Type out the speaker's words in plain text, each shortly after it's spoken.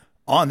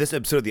On this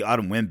episode of the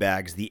Autumn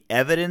Windbags, the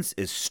evidence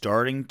is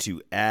starting to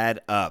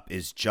add up.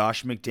 Is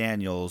Josh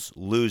McDaniels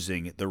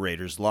losing the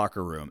Raiders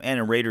locker room? And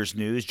in Raiders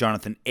news,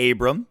 Johnathan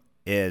Abram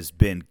has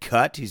been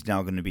cut. He's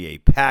now going to be a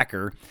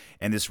Packer.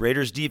 And this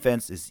Raiders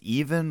defense is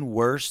even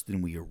worse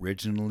than we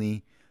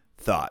originally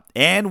thought.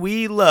 And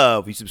we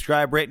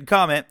subscribe, rate, and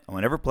comment on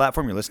whatever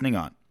platform you're listening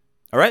on.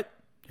 All right,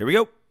 here we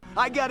go.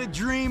 I got a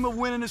dream of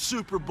winning a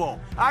Super Bowl.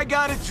 I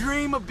got a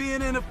dream of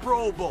being in a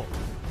Pro Bowl.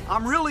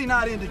 I'm really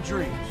not into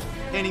dreams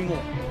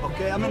anymore,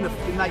 okay? I'm into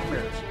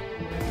nightmares.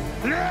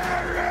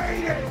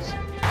 Raiders!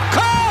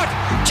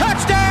 Caught!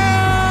 Touchdown!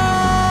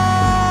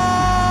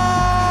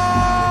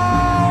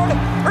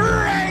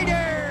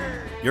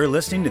 Raiders! You're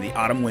listening to the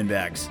Autumn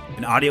Windbags,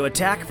 an audio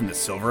attack from the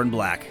Silver and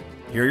Black.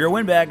 Here are your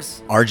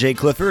Windbags, RJ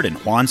Clifford and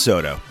Juan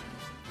Soto.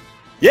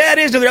 Yeah, it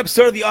is another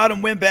episode of the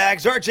Autumn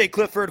Windbags. RJ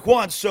Clifford,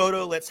 Juan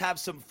Soto. Let's have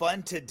some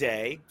fun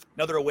today.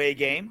 Another away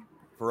game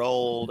for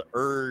old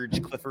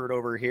Urge Clifford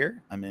over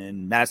here. I'm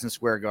in Madison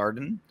Square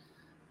Garden.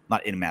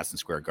 Not in Madison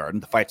Square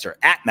Garden. The fights are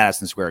at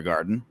Madison Square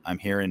Garden. I'm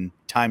here in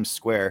Times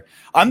Square.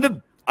 I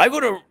go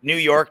to New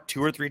York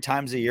 2 or 3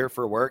 times a year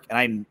for work, and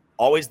I'm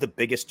always the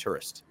biggest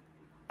tourist.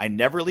 I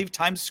never leave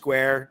Times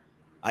Square.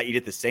 I eat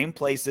at the same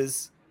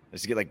places. I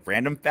just get like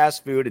random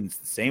fast food in the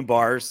same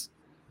bars.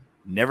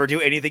 Never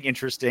do anything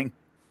interesting.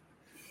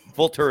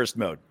 Full tourist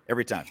mode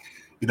every time.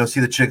 You don't see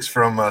the chicks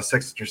from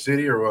Sex and the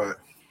City or what?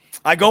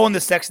 I go on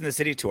the Sex and the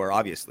City tour,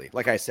 obviously.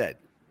 Like I said,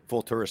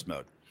 full tourist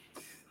mode.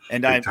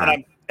 And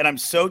I'm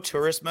so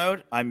tourist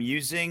mode, I'm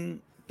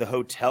using the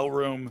hotel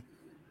room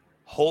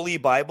Holy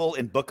Bible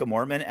and Book of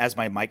Mormon as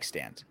my mic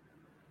stand.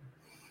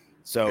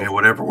 So hey,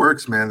 whatever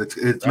works, man.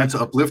 It's meant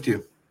to uplift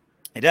you.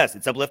 It does.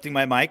 It's uplifting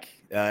my mic.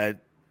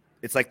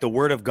 It's like the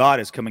word of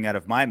God is coming out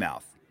of my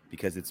mouth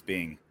because it's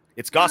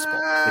gospel,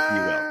 if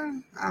you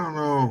will. I don't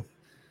know.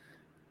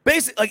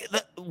 Basically, like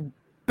the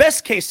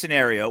best case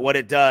scenario, what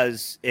it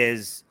does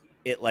is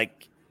it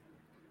like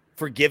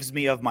forgives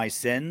me of my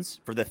sins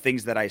for the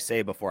things that I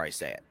say before I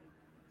say it.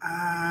 You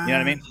know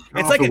what I mean?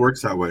 It's like it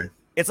works that way.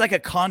 It's like a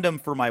condom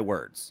for my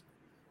words.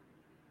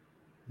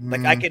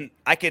 Like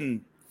I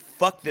can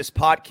fuck this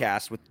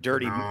podcast with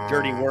dirty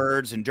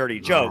words and dirty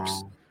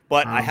jokes,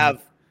 but I have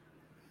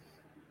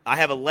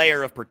a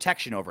layer of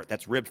protection over it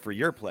that's ribbed for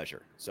your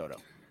pleasure, Soto.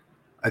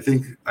 I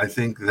think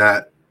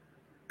that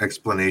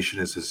explanation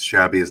is as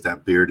shabby as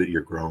that beard that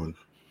you're growing.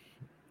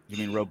 You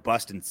mean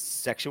robust and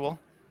sexual?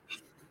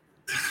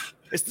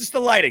 It's just the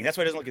lighting. That's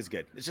why it doesn't look as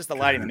good. It's just the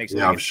lighting that makes it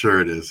look I'm sure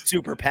it is.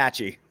 Super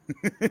patchy.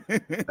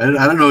 I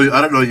don't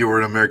know you were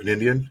an American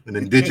Indian, an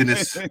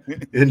indigenous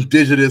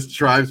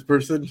tribes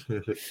person.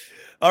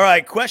 All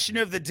right, question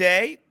of the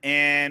day,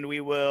 and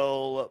we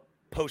will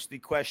post the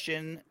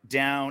question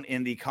down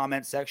in the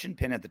comment section,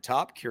 pin at the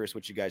top. Curious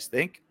what you guys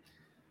think.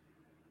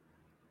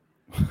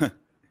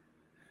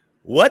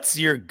 What's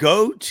your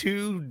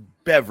go-to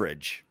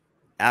beverage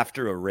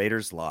after a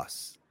Raiders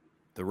loss?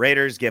 The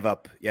Raiders give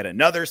up yet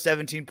another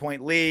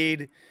 17-point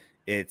lead.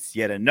 It's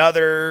yet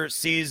another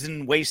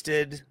season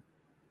wasted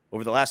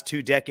over the last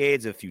 2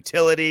 decades of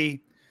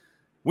futility.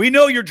 We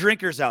know you're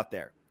drinkers out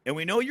there, and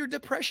we know you're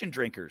depression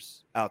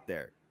drinkers out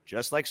there,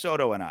 just like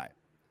Soto and I.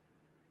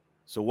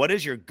 So what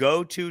is your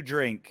go-to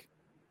drink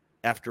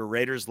after a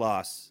Raiders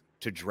loss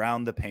to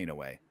drown the pain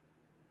away?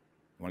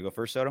 You want to go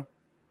first, Soto?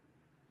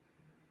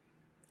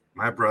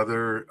 My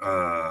brother,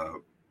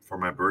 for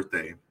my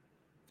birthday,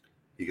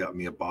 he got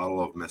me a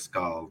bottle of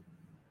mezcal.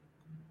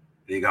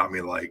 He got me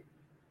like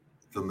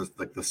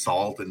the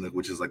salt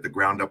which is like the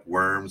ground up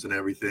worms and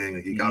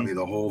everything. He got me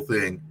the whole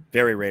thing.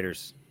 Very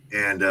Raiders.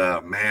 And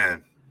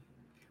man,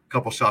 a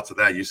couple shots of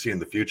that you see in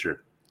the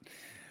future.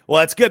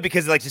 Well, it's good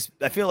because I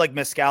feel like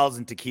mezcals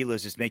and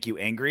tequilas just make you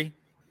angry,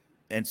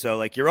 and so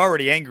like you're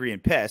already angry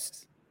and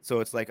pissed. So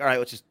it's like, all right,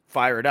 let's just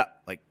fire it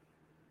up, like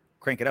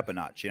crank it up a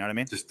notch. You know what I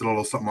mean? Just throw a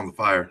little something on the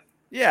fire.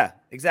 Yeah,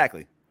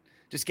 exactly.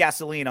 Just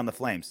gasoline on the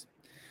flames.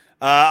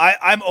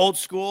 I'm old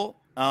school.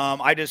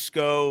 I just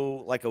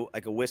go like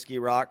a whiskey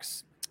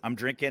rocks. I'm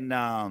drinking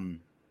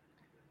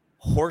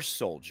Horse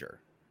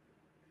Soldier.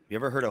 You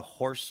ever heard of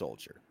Horse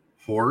Soldier?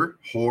 Horse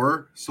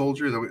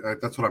Soldier?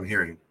 That's what I'm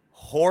hearing.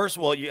 Horse.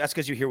 Well, that's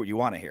because you hear what you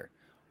want to hear.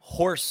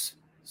 Horse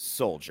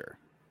Soldier.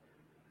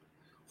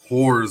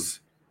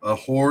 A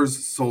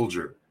horse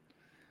soldier.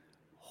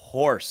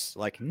 Horse,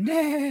 like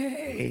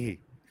nay,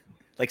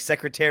 like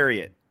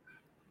Secretariat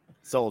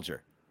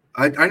soldier.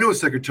 I know a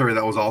secretary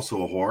that was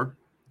also a whore.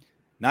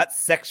 Not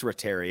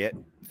Secretariat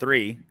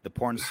 3, the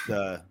porn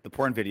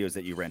videos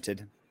that you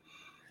rented.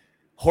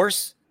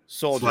 Horse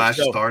Soldier.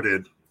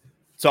 Started.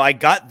 So I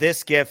got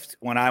this gift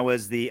when I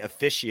was the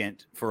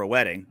officiant for a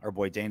wedding, our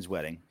boy Dane's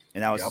wedding,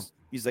 and that was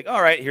he's like,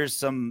 all right, here's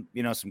some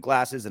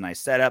glasses, and I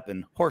set up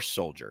and Horse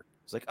Soldier.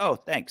 It's like, oh,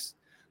 thanks.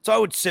 So I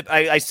would sip.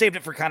 I saved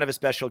it for kind of a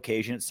special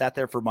occasion. It sat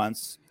there for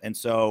months, and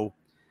so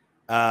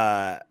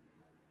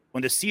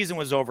when the season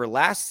was over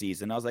last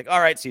season, I was like, all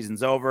right,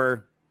 season's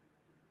over.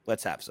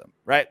 Let's have some,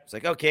 right? It's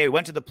like, okay, we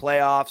went to the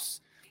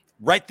playoffs.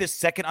 Right this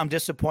second, I'm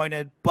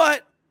disappointed,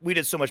 but we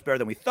did so much better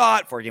than we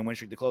thought. 4-game win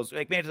streak to close.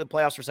 Like, made it to the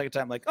playoffs for a second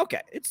time. Like,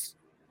 okay, it's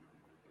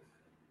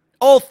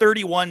all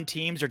 31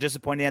 teams are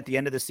disappointing at the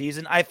end of the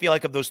season. I feel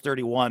like of those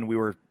 31, we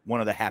were one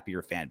of the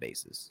happier fan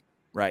bases,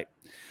 right?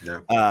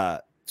 Yeah.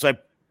 So I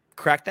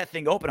cracked that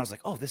thing open. I was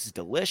like, oh, this is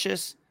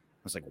delicious.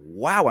 I was like,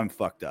 wow, I'm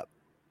fucked up.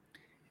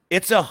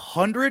 It's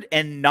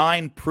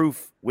 109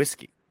 proof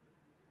whiskey.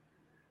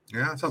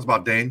 Yeah, that sounds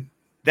about Dane.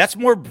 That's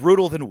more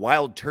brutal than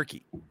wild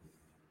turkey.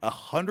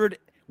 100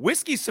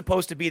 whiskey's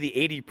supposed to be the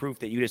 80 proof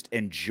that you just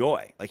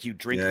enjoy, like you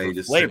drink. Yeah, for you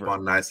just flavor. sip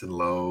on nice and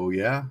low.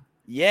 Yeah.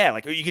 Yeah,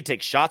 like you could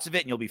take shots of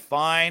it and you'll be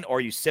fine,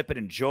 or you sip it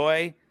and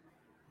enjoy.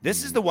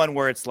 This is the one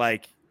where it's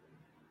like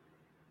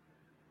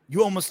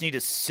you almost need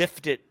to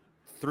sift it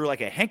through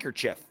like a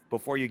handkerchief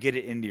before you get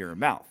it into your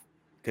mouth,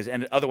 because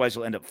otherwise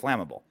you'll end up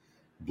flammable.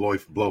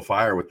 Blow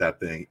fire with that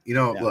thing.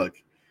 Look,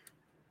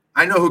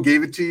 I know who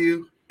gave it to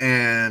you,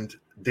 and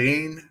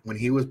Dane, when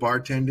he was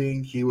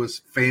bartending, he was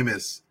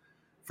famous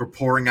for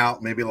pouring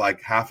out maybe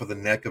like half of the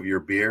neck of your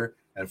beer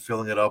and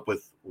filling it up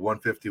with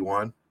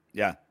 151.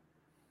 Yeah.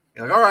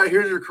 You're like, all right,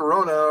 here's your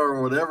Corona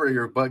or whatever,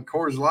 your Bud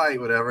Coors Light,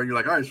 whatever. And you're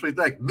like, all right, sweet,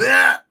 thanks.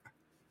 Yeah,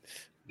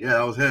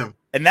 that was him.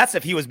 And that's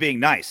if he was being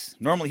nice.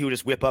 Normally, he would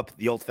just whip up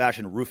the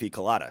old-fashioned roofie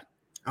colada.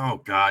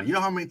 Oh God, you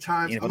know how many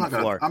times I'm not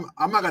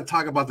gonna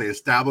talk about the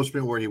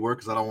establishment where he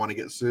worked because I don't want to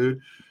get sued,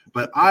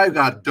 but I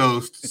got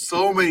dosed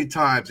so many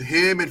times.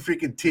 Him and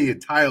freaking T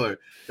and Tyler,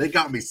 they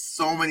got me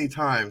so many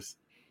times.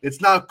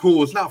 It's not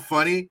cool. It's not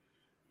funny,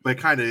 but it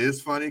kind of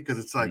is funny because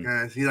it's like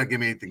he's not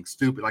giving me anything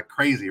stupid, like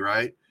crazy,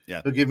 right?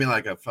 Yeah, he'll give me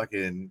like a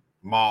fucking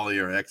Molly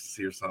or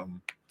ecstasy or something.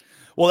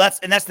 Well,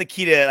 that's the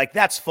key to, like,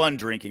 that's fun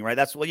drinking, right?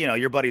 That's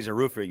your buddies are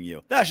roofing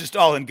you. That's just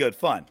all in good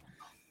fun.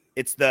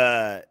 It's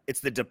the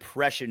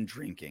depression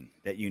drinking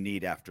that you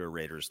need after a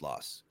Raiders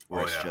loss,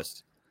 where it's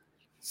just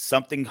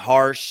something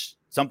harsh,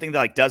 something that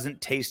like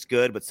doesn't taste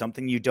good, but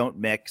something you don't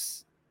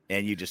mix,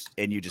 and you just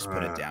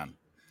put it down,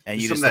 and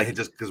you just like,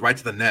 just goes right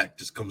to the neck,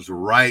 just comes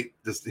right,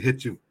 just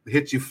hits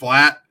you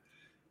flat.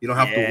 You don't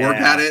have to work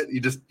at it. You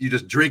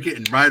just drink it,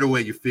 and right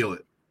away you feel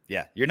it.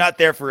 Yeah, you're not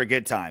there for a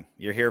good time.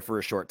 You're here for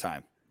a short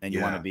time, and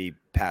you want to be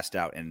passed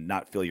out and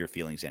not feel your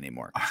feelings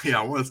anymore. Yeah,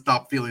 I want to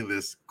stop feeling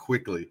this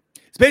quickly.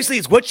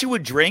 It's what you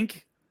would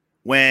drink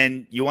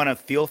when you want to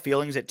feel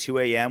feelings at 2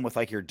 a.m. with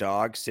like your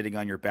dog sitting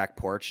on your back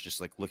porch,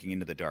 just like looking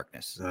into the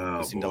darkness,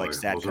 listening to like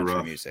sad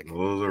country music.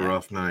 Those are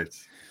rough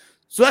nights.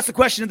 So that's the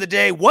question of the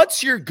day.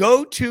 What's your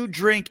go-to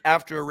drink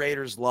after a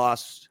Raiders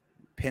loss?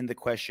 Pin the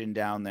question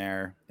down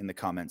there in the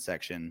comment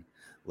section.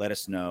 Let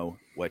us know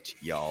what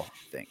y'all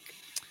think.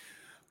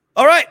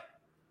 All right.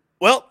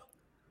 Well,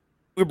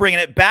 we're bringing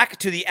it back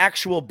to the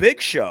actual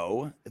big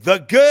show. The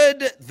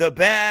good, the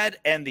bad,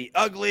 and the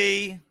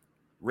ugly.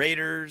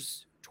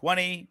 Raiders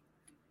 20,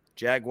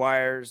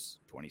 Jaguars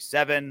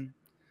 27.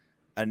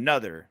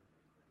 Another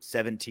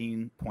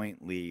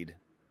 17-point lead.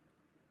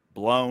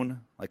 Blown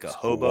like a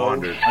hobo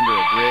under a bridge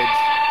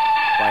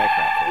by a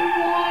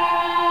crackhead.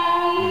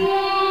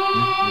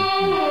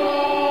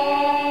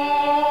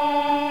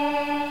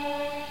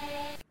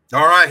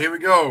 All right, here we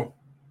go.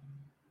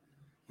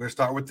 We're going to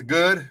start with the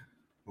good,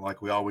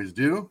 like we always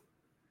do.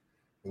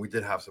 And we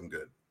did have some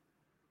good.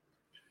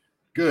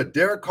 Good.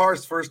 Derek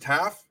Carr's first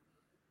half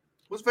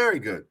was very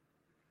good.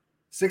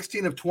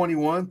 16 of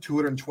 21,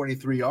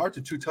 223 yards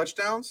and 2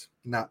 touchdowns.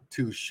 Not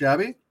too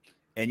shabby.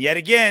 And yet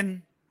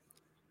again,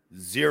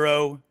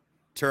 0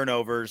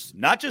 turnovers,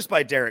 not just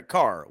by Derek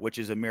Carr, which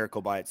is a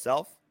miracle by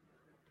itself.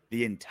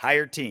 The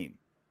entire team,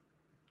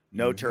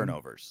 no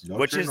turnovers,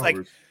 is like,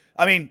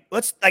 I mean,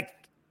 let's like,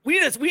 we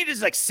need to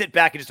just like sit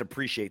back and just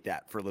appreciate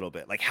that for a little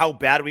bit. Like how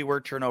bad we were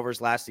turnovers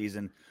last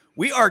season.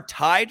 We are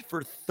tied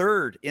for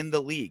 3rd in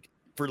the league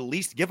for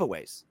least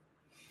giveaways.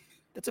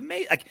 That's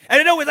amazing. Like, I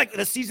don't know, like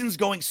the season's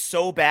going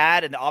so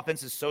bad and the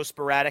offense is so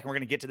sporadic, and we're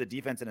going to get to the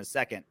defense in a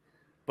second.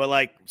 But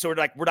like, so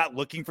we're not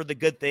looking for the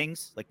good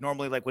things. Like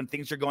normally, like when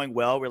things are going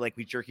well,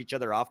 we jerk each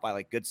other off by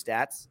like good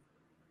stats.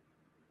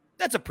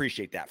 Let's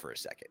appreciate that for a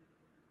second.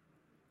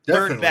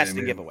 Definitely, 3rd best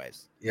in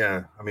giveaways.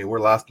 Yeah, I mean, we're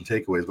last in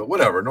takeaways, but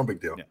whatever, no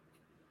big deal. Yeah.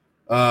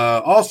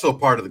 Also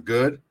part of the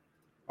good,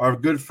 our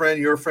good friend,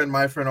 your friend,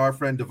 my friend, our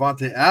friend,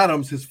 Devontae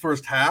Adams, his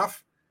first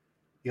half,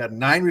 he had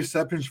 9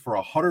 receptions for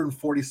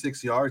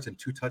 146 yards and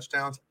 2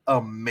 touchdowns.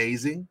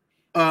 Amazing.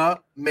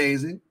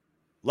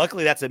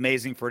 Luckily, that's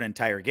amazing for an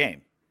entire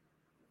game,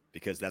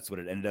 because that's what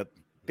it ended up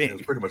being.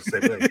 It's pretty much the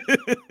same thing.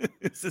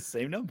 It's the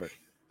same number.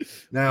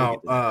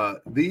 Now,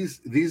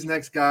 these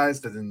next guys,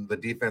 the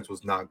defense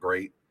was not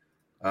great,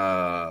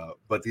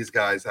 but these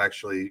guys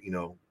actually,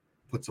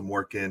 put some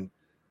work in.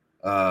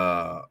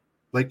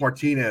 Blake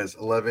Martinez,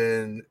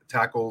 11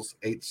 tackles,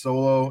 8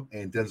 solo,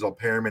 and Denzel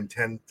Perryman,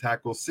 10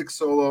 tackles, 6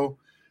 solo.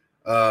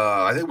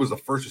 I think it was the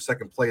first or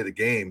second play of the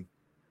game.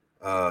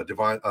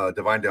 Divine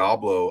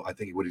Diablo, I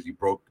think he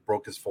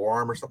broke his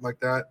forearm or something like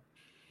that.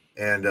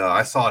 And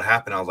I saw it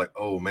happen. I was like,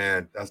 oh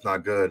man, that's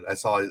not good. I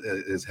saw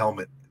his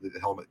helmet. The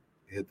helmet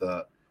hit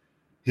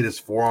his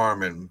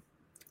forearm, and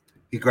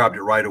he grabbed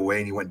it right away,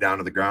 and he went down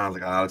to the ground. I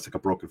was like, looks like a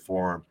broken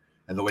forearm.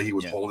 And the way he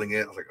was holding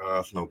it, I was like, oh,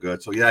 that's no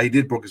good. So yeah, he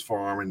did broke his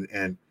forearm,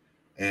 and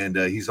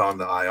he's on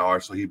the IR,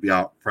 so he'd be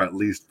out for at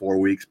least 4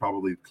 weeks,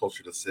 probably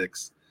closer to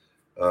 6.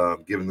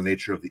 given the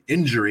nature of the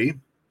injury.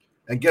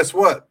 And guess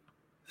what?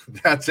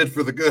 That's it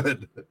for the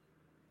good.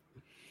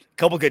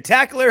 Couple good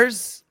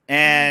tacklers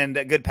and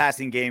a good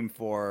passing game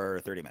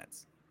for 30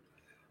 minutes.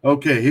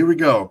 Okay, here we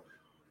go.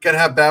 Can't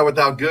have bad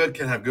without good.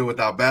 Can't have good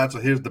without bad. So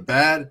here's the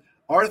bad.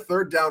 Our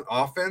third down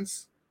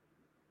offense,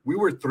 we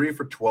were 3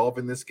 for 12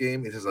 in this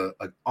game. It is an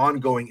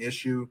ongoing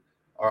issue.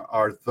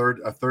 Our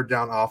third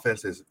down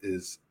offense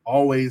is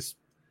always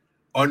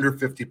under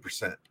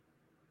 50%.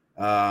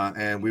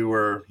 And we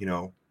were,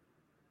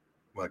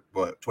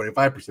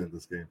 25%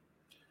 this game.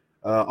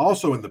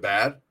 Also in the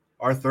bad,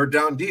 our third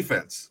down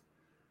defense.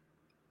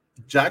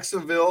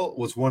 Jacksonville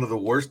was one of the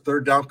worst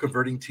third down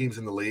converting teams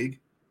in the league.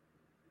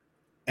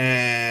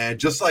 And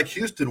just like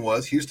Houston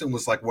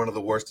was like one of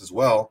the worst as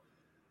well.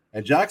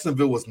 And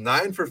Jacksonville was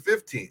 9 for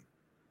 15.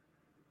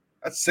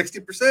 That's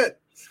 60%.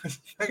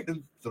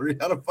 3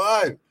 out of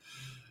 5.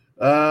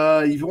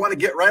 If you want to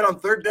get right on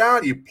third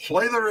down, you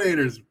play the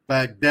Raiders.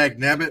 Dag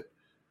nabbit.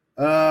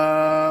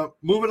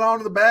 Moving on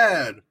to the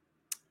bad.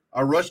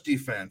 Our rush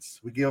defense.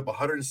 We gave up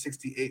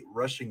 168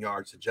 rushing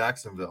yards to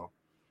Jacksonville.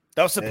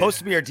 That was supposed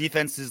to be our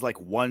defense's like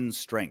one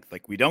strength.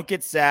 Like we don't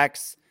get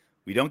sacks.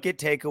 We don't get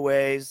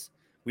takeaways.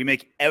 We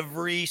make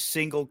every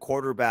single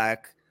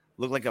quarterback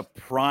look like a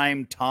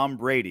prime Tom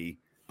Brady.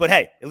 But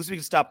hey, at least we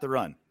can stop the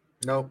run.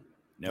 Nope.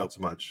 Not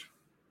so much.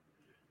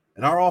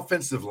 And our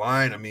offensive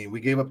line, I mean,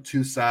 we gave up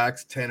 2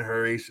 sacks, 10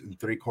 hurries, and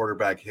 3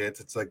 quarterback hits.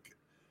 It's like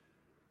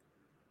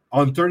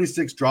on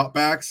 36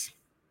 dropbacks,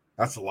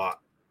 that's a lot.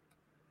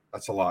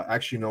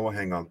 Actually, no,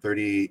 hang on.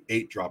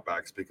 38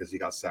 dropbacks because he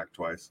got sacked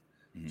twice.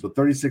 Mm-hmm. So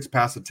 36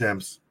 pass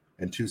attempts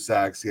and 2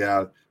 sacks.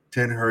 Yeah,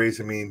 10 hurries.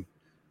 I mean,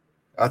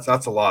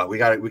 that's a lot. We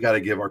got to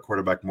give our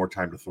quarterback more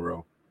time to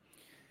throw.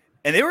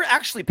 And they were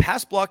actually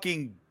pass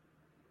blocking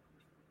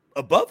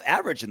above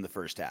average in the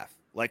first half.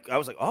 Like I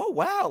was like, oh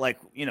wow, like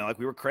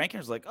we were cranking.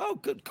 It was like, oh,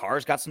 good,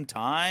 Carr's got some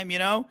time.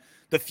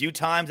 The few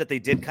times that they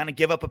did kind of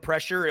give up a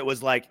pressure, it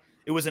was like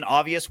it was an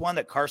obvious one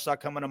that Carr saw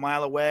coming a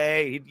mile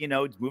away. He'd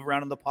move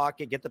around in the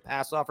pocket, get the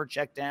pass off or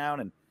check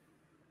down, and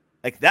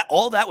like that.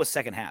 All that was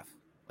second half.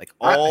 Like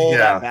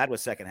that bad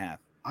was second half.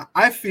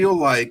 I feel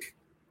like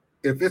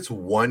if it's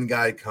one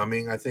guy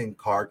coming, I think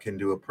Carr can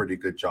do a pretty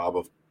good job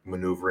of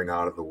maneuvering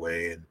out of the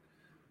way.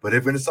 But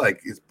if it's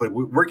like,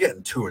 we're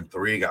getting 2 and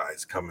 3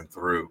 guys coming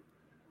through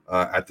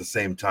at the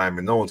same time,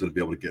 and no one's going to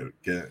be able to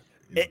get.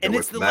 And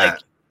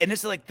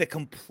it's like the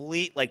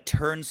complete like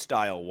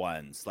turnstile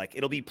ones. Like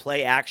it'll be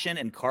play action,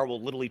 and Carr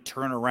will literally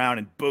turn around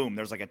and boom,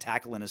 there's like a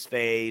tackle in his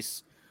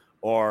face,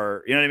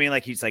 or you know what I mean?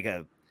 Like he's like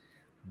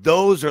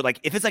those are like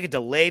if it's like a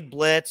delayed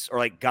blitz or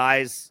like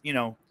guys,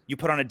 you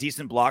put on a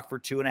decent block for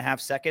 2.5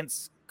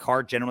 seconds,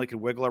 Carr generally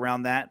could wiggle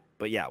around that.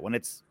 But yeah, when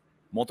it's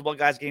multiple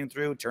guys getting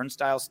through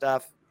turnstile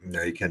stuff.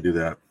 No, you can't do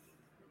that.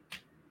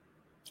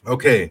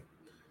 Okay.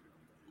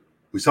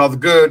 We saw the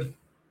good,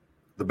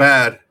 the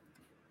bad.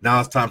 Now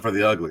it's time for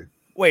the ugly.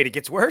 Wait, it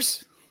gets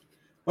worse?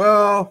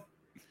 Well,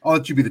 I'll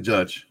let you be the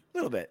judge. A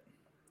little bit.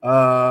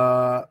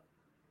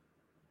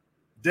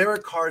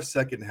 Derek Carr's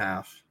second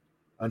half,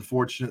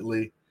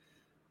 unfortunately,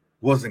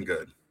 wasn't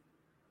good.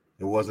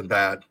 It wasn't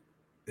bad.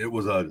 It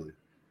was ugly.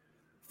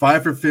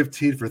 5 for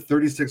 15 for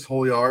 36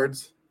 whole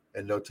yards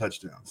and no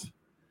touchdowns.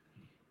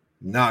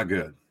 Not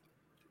good.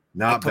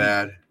 Not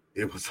bad.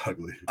 It was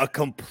ugly. A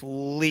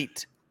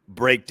complete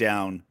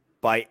breakdown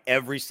by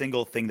every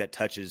single thing that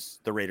touches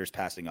the Raiders'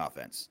 passing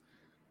offense.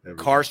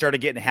 Carr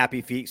started getting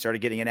happy feet, started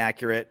getting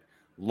inaccurate.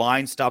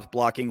 Line stopped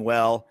blocking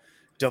well.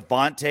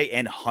 Devontae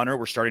and Hunter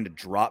were starting to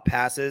drop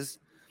passes.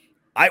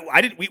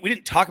 We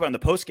didn't talk about it in the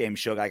post-game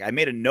show. I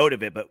made a note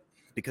of it, but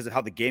because of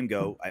how the game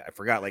go, I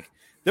forgot. Like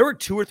there were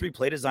 2 or 3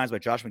 play designs by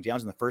Josh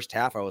McDaniels in the first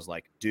half. I was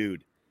like,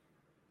 dude,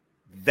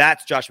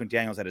 that's Josh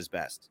McDaniels at his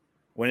best.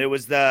 When it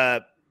was they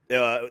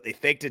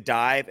faked a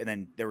dive, and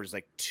then there was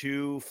like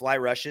 2 fly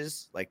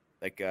rushes,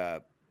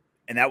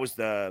 and that was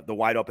the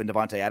wide open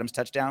Devontae Adams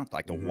touchdown,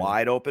 like the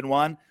wide open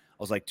one. I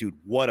was like, dude,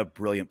 what a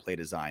brilliant play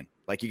design!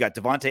 Like you got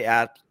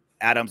Devontae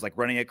Adams like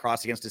running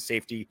across against a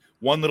safety,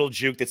 one little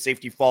juke that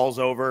safety falls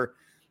over.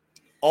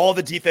 All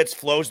the defense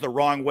flows the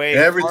wrong way.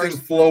 Everything's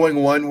flowing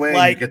one way.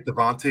 Like, and you get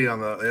Devontae on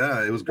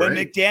the it was great. When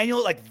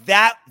McDaniel like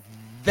that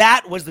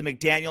was the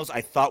McDaniels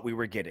I thought we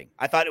were getting.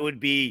 I thought it would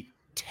be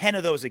 10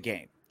 of those a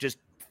game. Just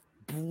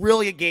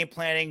brilliant game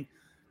planning,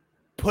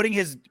 putting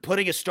his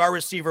star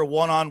receiver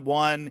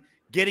one-on-one,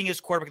 getting his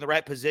quarterback in the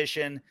right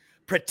position,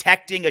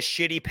 protecting a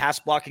shitty pass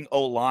blocking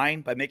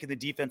O-line by making the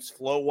defense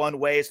flow one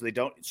way so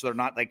they're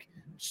not like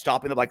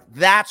stopping them. Like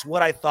that's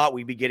what I thought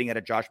we'd be getting out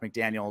of Josh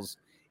McDaniels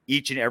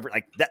each and every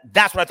like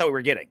that's what I thought we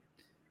were getting.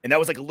 And that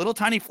was like a little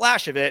tiny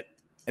flash of it.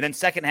 And then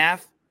second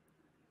half,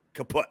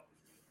 kaput.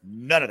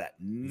 None of that.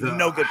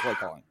 No good play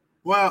calling.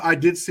 Well, I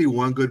did see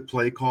one good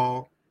play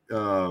call.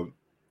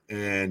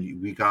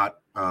 And we got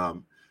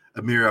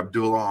Amir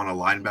Abdullah on a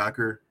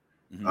linebacker.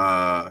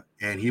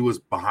 And he was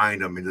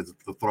behind him, and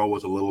the throw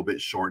was a little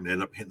bit short and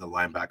ended up hitting the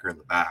linebacker in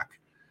the back.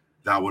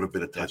 That would have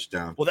been a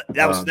touchdown. Well,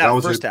 that was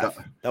first half.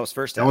 That was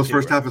first half. That was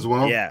first half as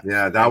well.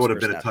 Yeah. That would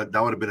have been a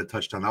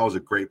touchdown. That was a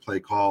great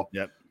play call.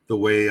 Yep. the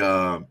way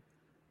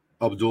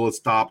Abdullah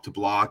stopped to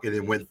block and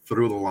then went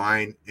through the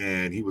line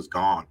and he was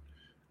gone.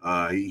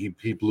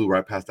 He blew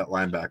right past that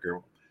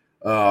linebacker.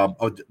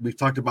 We've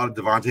talked about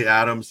Davante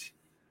Adams.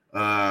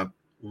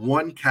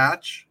 1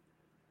 catch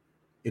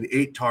in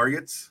 8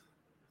 targets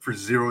for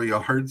 0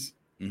 yards.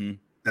 Mm-hmm.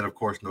 And, of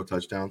course, no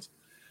touchdowns.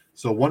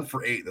 So 1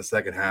 for 8 in the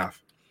second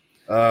half.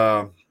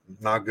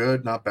 Not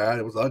good, not bad.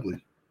 It was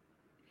ugly.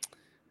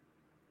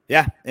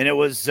 Yeah, and it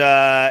was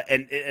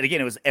and again,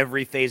 it was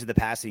every phase of the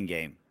passing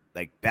game.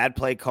 Like bad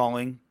play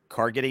calling,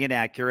 Carr getting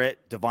inaccurate,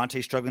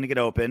 Davante struggling to get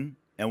open,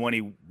 and when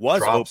he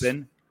was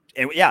open,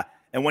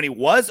 and when he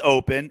was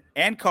open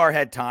and Carr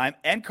had time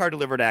and Carr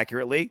delivered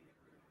accurately,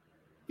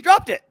 he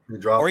dropped it.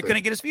 Or he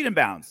couldn't get his feet in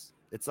bounds.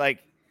 It's like,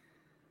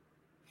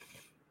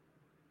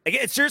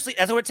 again, it's seriously,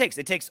 that's what it takes.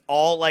 It takes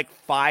all like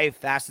 5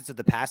 facets of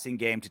the passing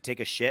game to take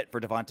a shit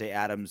for Davante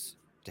Adams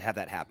to have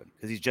that happen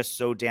because he's just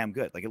so damn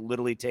good. Like it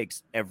literally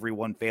takes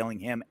everyone failing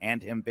him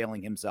and him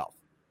failing himself.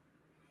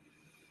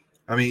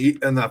 I mean,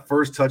 in that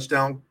first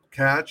touchdown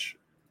catch,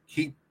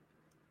 he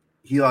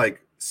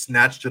like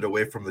snatched it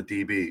away from the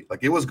DB.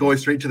 Like it was going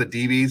straight to the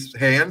DB's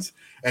hands,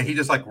 and he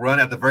just like run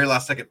at the very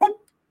last second. Boom!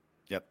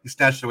 Yep, he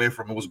snatched it away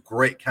from him. It was a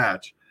great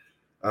catch.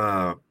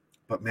 But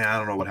man, I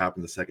don't know what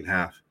happened in the second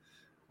half.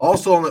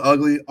 Also on the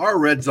ugly, our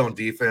red zone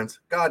defense.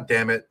 God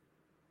damn it.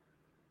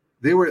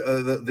 They were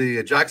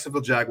the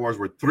Jacksonville Jaguars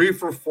were 3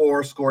 for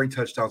 4 scoring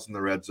touchdowns in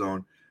the red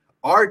zone.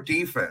 Our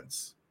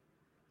defense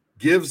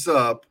gives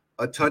up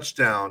a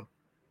touchdown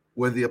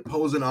when the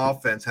opposing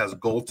offense has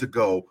goal to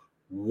go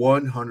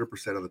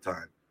 100% of the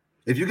time.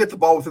 If you get the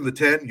ball within the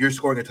 10, you're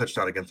scoring a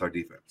touchdown against our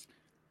defense.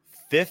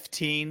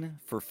 15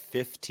 for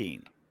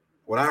 15.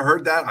 When I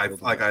heard that,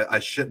 I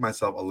shit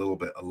myself a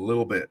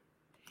little bit.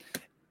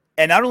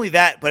 And not only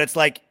that, but it's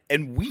like,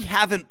 and we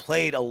haven't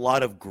played a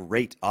lot of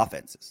great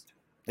offenses.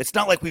 It's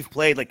not like we've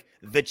played like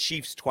the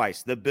Chiefs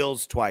twice, the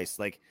Bills twice,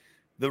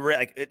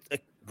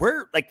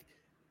 we're like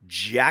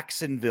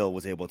Jacksonville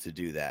was able to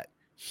do that.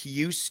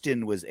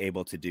 Houston was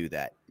able to do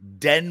that.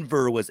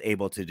 Denver was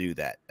able to do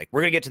that. Like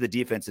we're gonna get to the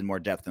defense in more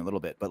depth in a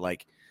little bit, but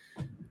like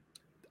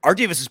our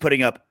defense is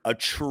putting up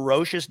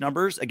atrocious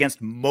numbers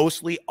against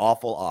mostly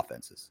awful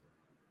offenses.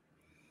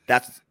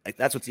 That's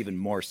what's even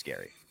more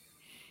scary.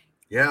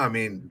 Yeah, I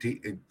mean,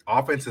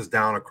 offense is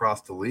down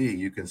across the league.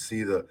 You can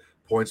see the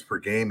points per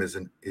game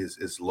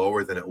is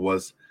lower than it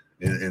was,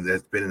 and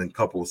it's been in a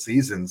couple of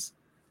seasons.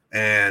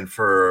 And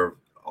for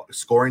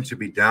scoring to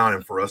be down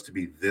and for us to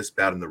be this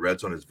bad in the red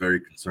zone is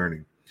very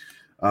concerning.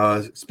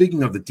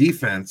 Speaking of the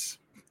defense,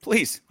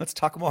 please let's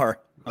talk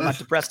more. I'm not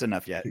depressed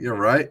enough yet. You're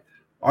right.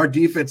 Our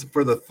defense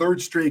for the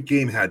 3rd straight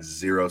game had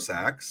 0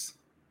 sacks.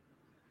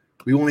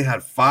 We only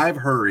had 5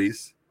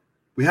 hurries.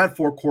 We had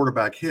 4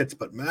 quarterback hits,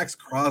 but Max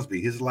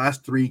Crosby, his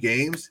last 3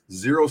 games,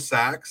 0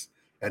 sacks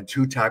and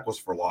 2 tackles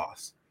for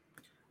loss.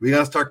 We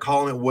got to start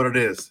calling it what it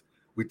is.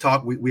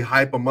 We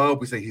hype him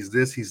up. We say he's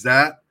this, he's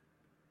that.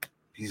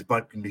 He's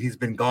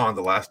been gone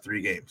the last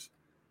 3 games.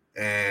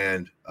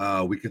 And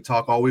we can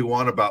talk all we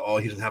want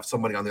about, he doesn't have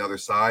somebody on the other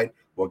side.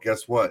 Well,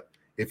 guess what?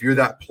 If you're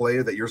that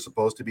player that you're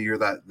supposed to be, you're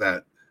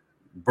that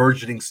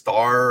burgeoning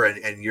star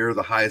and you're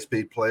the highest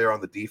paid player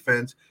on the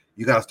defense,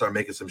 you got to start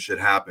making some shit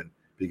happen.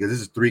 Because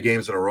this is 3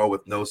 games in a row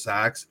with no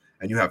sacks,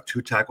 and you have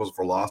 2 tackles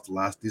for loss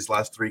these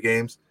last 3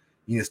 games.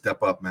 You need to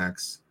step up,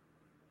 Max.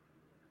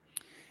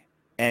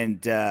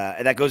 And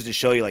that goes to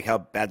show you like how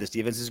bad this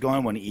defense is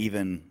going when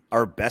even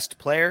our best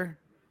player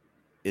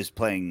is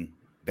playing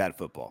bad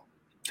football.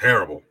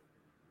 Terrible.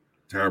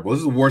 This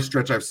is the worst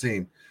stretch I've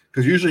seen.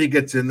 Because usually he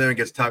gets in there and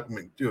gets tackled.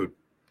 Dude,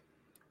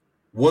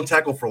 1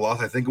 tackle for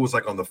loss. I think it was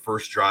like on the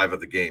first drive of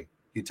the game.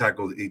 He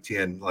tackled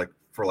Etienne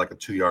for a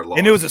 2-yard loss.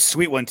 And it was a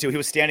sweet one too. He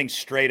was standing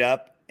straight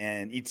up,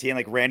 and Etienne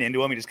like ran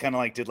into him. He just kind of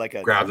like did like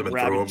a grabbed him and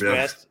threw him.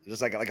 Twist. Yeah.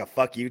 Just like a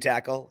fuck you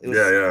tackle. It was,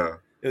 It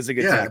was a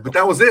good tackle. But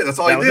that was it. That's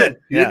all he did.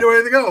 He didn't do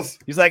anything else.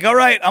 He's like, all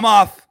right, I'm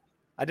off.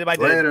 I did my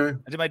deal.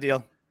 I did my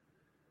deal.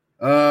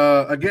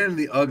 Again,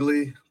 the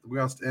ugly. We're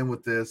going to end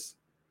with this.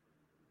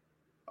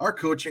 Our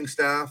coaching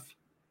staff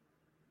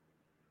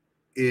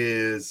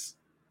is,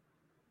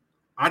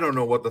 I don't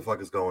know what the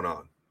fuck is going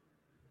on.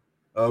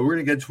 We're going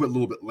to get to it a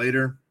little bit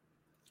later.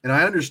 And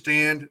I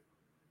understand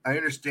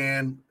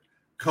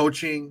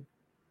coaching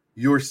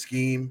your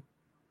scheme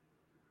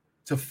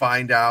to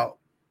find out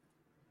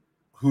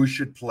who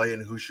should play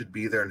and who should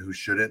be there and who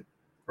shouldn't,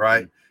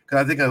 right?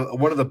 Because I think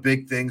one of the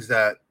big things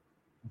that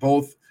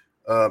both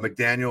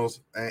McDaniels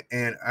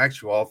and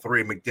actually all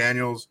 3,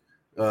 McDaniels,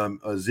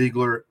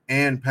 Ziegler,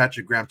 and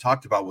Patrick Graham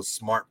talked about was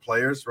smart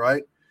players,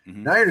 right?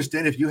 Mm-hmm. Now I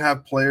understand if you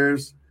have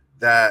players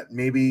that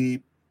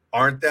maybe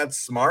aren't that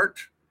smart,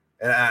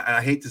 and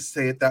I hate to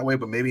say it that way,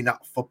 but maybe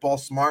not football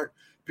smart,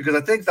 because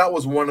I think that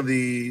was one of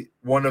the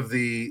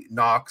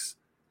knocks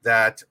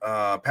that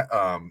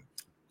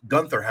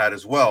Gunther had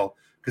as well,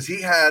 because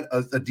he had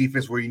a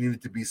defense where you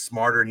needed to be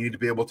smarter and you need to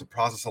be able to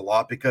process a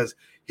lot because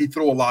he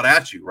threw a lot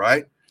at you,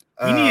 right?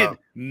 He needed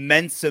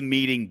Mensa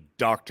meeting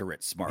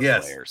doctorate smart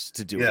players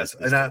to do this.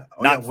 And I'm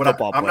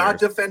not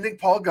defending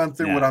Paul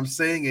Gunther. Yeah. What I'm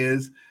saying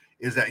is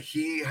is that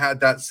he had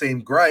that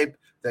same gripe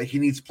that he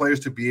needs players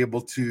to be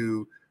able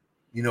to,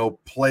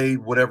 play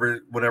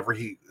whatever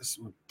he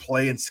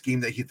play and scheme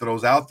that he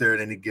throws out there at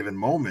any given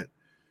moment.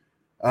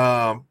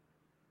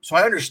 So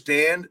I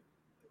understand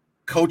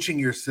coaching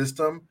your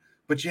system,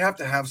 but you have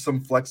to have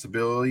some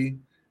flexibility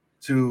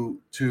to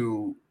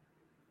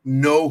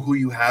know who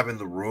you have in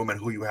the room and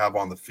who you have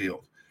on the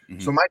field.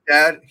 Mm-hmm. So my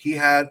dad, he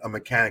had a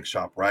mechanic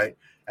shop, right?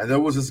 And there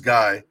was this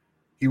guy,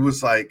 he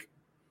was like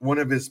one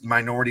of his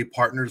minority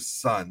partner's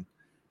son.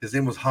 His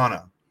name was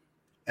Hana.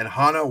 And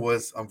Hana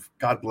was,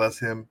 God bless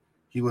him,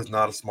 he was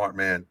not a smart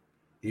man.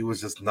 He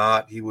was just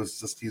not.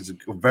 He's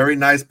a very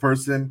nice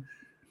person.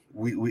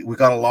 We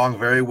got along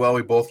very well.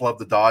 We both loved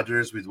the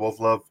Dodgers.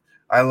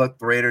 I liked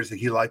the Raiders, and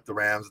he liked the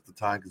Rams at the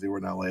time because they were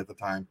in LA at the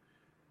time.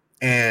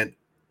 And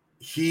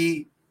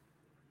he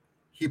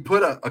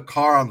put a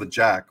car on the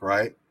jack,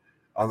 right?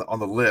 On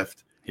the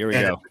lift. Here we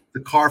go.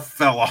 The car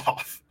fell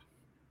off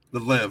the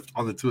lift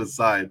to his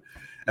side.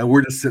 And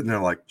we're just sitting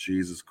there like,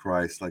 Jesus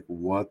Christ, like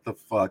what the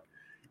fuck?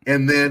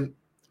 And then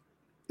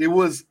it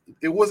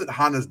wasn't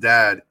Hana's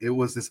dad, it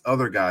was this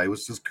other guy. It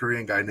was this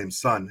Korean guy named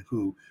Sun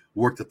who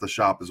worked at the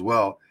shop as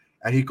well.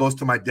 And he goes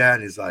to my dad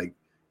and he's like,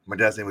 my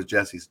dad's name was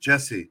Jesse. He's,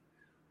 Jesse,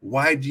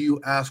 why do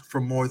you ask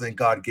for more than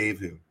God gave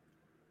him?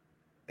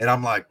 And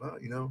I'm like, well,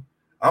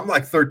 I'm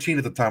like 13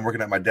 at the time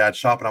working at my dad's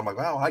shop. And I'm like,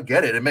 wow, I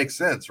get it. It makes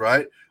sense,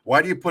 right?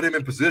 Why do you put him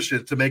in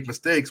position to make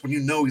mistakes when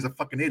he's a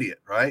fucking idiot,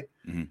 right?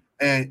 Mm-hmm.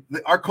 And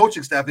our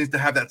coaching staff needs to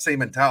have that same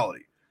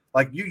mentality.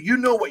 Like you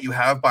know what you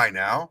have by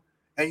now,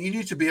 and you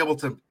need to be able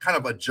to kind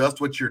of adjust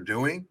what you're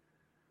doing.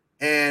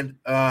 And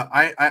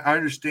I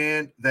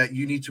understand that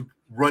you need to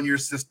run your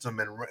system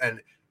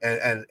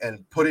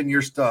and put in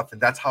your stuff, and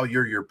that's how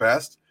you're your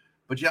best.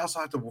 But you also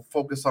have to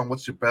focus on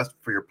what's your best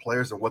for your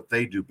players and what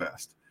they do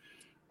best.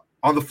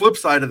 On the flip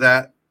side of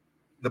that,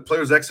 the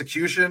players'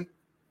 execution,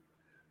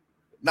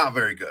 not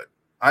very good.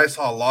 I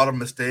saw a lot of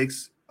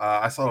mistakes.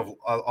 I saw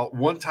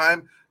one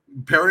time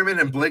Perryman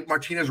and Blake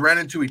Martinez ran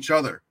into each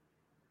other.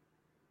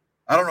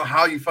 I don't know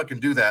how you fucking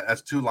do that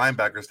as two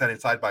linebackers standing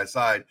side by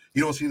side.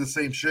 You don't see the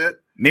same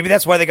shit. Maybe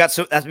that's why that's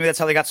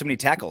how they got so many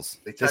tackles.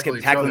 They just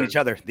kept tackling each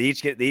other. They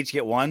each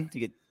get one.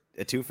 You get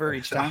a twofer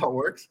each time. That's how it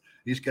works.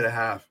 You each get a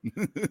half.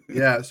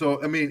 Yeah.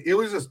 So I mean, it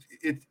was just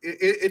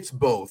it's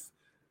both.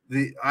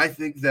 I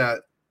think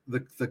that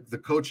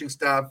the coaching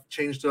staff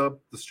changed up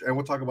and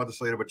we'll talk about this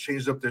later, but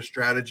changed up their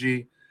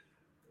strategy.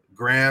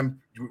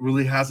 Graham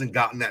really hasn't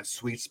gotten that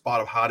sweet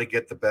spot of how to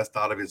get the best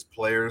out of his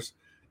players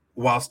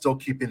while still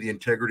keeping the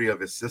integrity of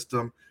his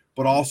system.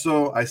 But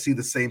also, I see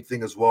the same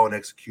thing as well in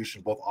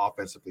execution, both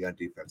offensively and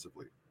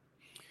defensively.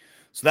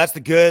 So that's the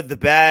good, the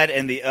bad,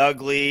 and the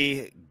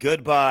ugly.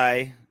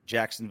 Goodbye,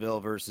 Jacksonville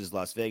versus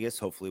Las Vegas.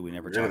 Hopefully we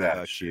never talk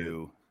about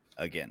you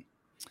again.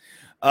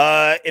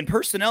 In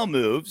personnel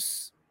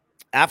moves,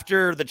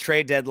 after the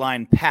trade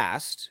deadline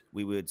passed,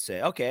 we would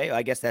say, okay,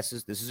 I guess this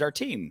is our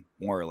team,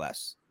 more or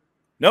less.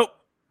 Nope.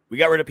 We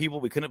got rid of people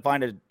we couldn't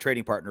find a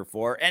trading partner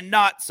for, and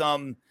not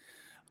some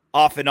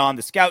off and on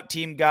the scout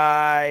team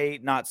guy,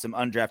 not some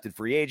undrafted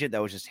free agent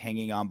that was just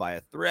hanging on by a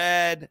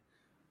thread,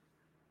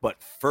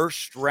 but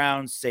first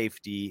round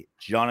safety,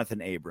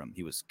 Johnathan Abram.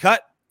 He was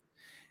cut,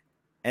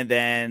 and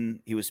then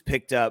he was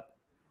picked up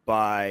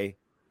by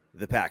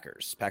the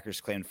Packers.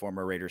 Packers claimed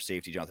former Raiders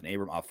safety Johnathan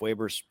Abram off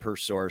waivers per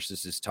source.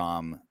 This is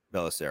Tom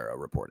Bellicero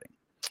reporting.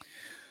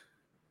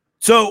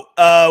 So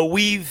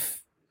we've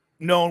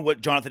known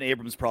what Johnathan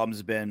Abram's problems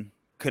have been.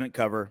 Couldn't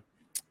cover.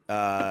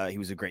 He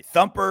was a great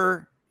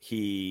thumper.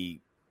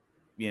 He,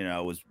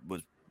 was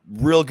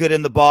real good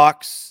in the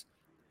box,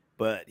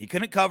 but he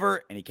couldn't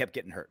cover and he kept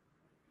getting hurt.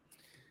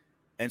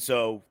 And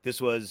so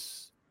this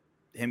was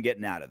him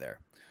getting out of there.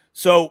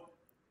 So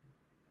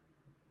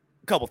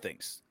a couple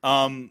things.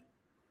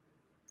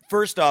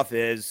 First off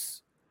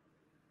is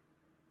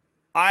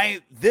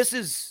this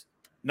is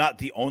not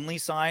the only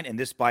sign, and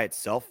this by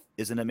itself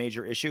isn't a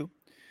major issue,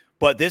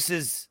 but this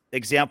is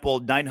example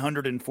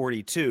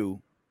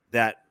 942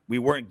 that we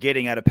weren't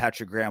getting out of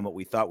Patrick Graham what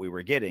we thought we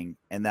were getting,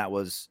 and that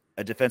was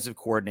a defensive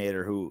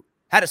coordinator who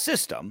had a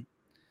system,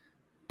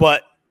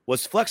 but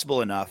was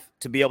flexible enough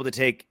to be able to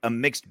take a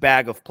mixed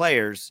bag of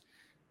players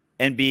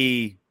and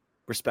be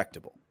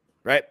respectable,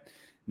 right?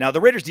 Now, the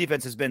Raiders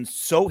defense has been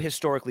so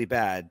historically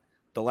bad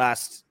the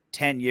last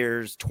 10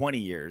 years, 20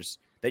 years,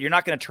 that you're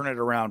not going to turn it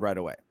around right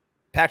away.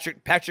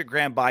 Patrick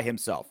Graham by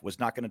himself was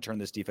not going to turn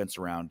this defense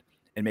around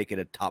and make it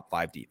a top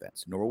 5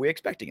 defense, nor were we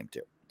expecting him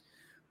to.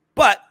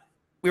 But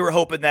we were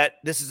hoping that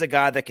this is a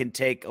guy that can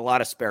take a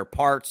lot of spare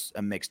parts,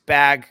 a mixed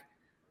bag,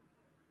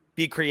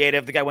 be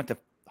creative. The guy went to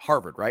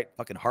Harvard, right?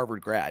 Fucking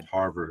Harvard grad.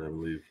 Harvard, I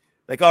believe.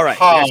 Like, all right.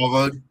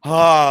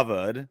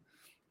 Harvard.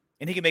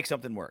 And he can make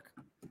something work.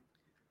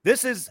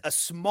 This is a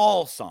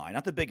small sign,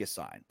 not the biggest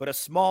sign, but a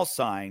small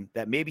sign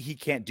that maybe he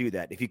can't do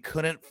that if he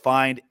couldn't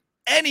find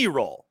any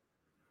role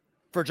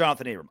for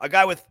Johnathan Abram, a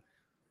guy with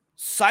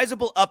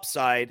sizable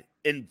upside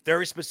in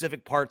very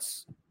specific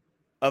parts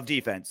of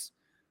defense.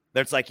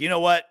 That's like, you know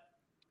what?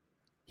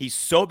 He's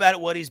so bad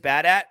at what he's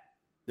bad at.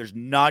 There's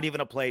not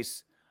even a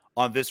place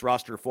on this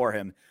roster for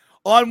him.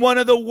 on one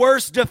of the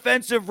worst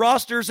defensive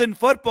rosters in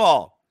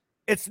football.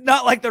 It's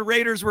not like the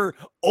Raiders were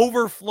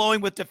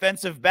overflowing with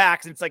defensive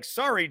backs. It's like,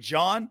 sorry,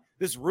 John,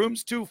 this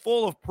room's too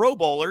full of Pro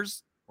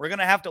Bowlers. We're going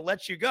to have to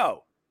let you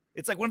go.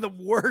 It's like one of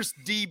the worst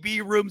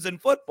DB rooms in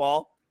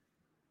football,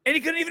 and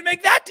he couldn't even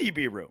make that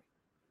DB room.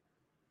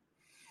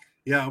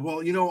 Yeah,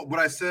 well, you know what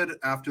I said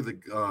after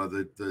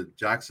the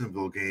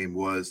Jacksonville game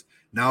was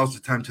now's the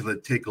time to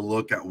take a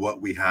look at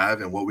what we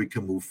have and what we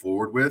can move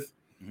forward with.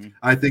 Mm-hmm.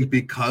 I think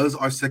because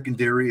our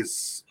secondary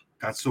has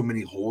got so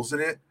many holes in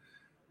it,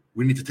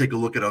 we need to take a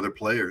look at other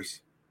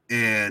players.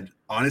 And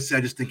honestly,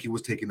 I just think he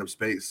was taking up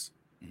space.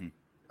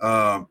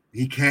 Mm-hmm.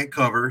 He can't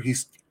cover.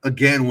 He's,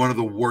 again, one of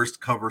the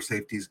worst cover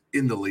safeties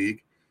in the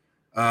league.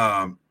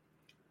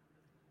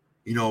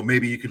 You know,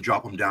 maybe you can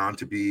drop him down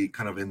to be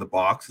kind of in the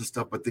box and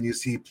stuff, but then you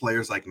see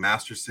players like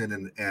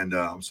Masterson and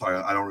I'm sorry,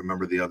 I don't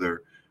remember the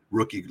other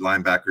rookie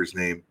linebacker's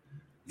name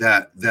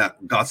that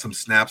got some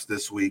snaps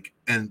this week,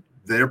 and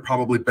they're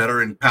probably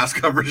better in pass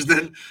coverage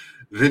than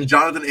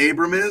Johnathan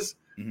Abram is.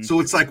 Mm-hmm. So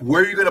it's like,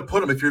 where are you going to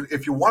put them?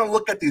 If you want to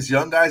look at these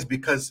young guys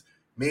because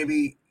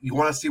maybe you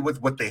want to see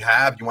what they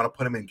have, you want to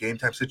put them in game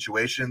time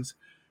situations,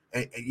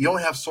 and you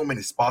only have so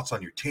many spots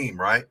on your team,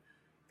 right?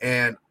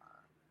 And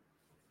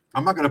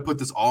I'm not going to put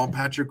this all on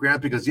Patrick Graham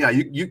because, yeah,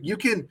 you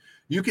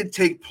can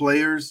take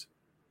players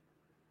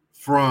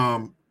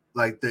from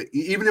like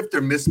even if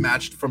they're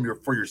mismatched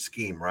for your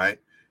scheme, right?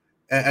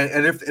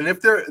 And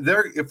if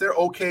they're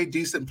okay,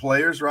 decent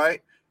players,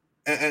 right?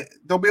 And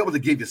they'll be able to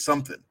give you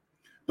something.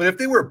 But if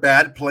they were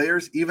bad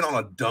players, even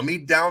on a dummy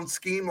down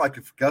scheme like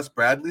Gus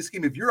Bradley's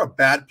scheme, if you're a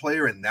bad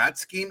player in that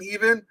scheme,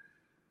 even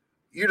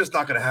you're just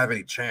not going to have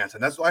any chance.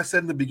 And that's why I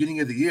said in the beginning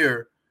of the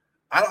year,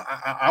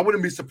 I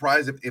wouldn't be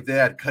surprised if they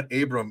had cut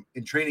Abram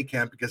in training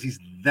camp because he's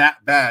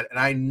that bad. And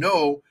I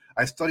know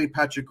I studied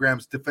Patrick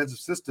Graham's defensive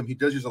system. He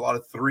does use a lot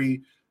of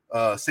three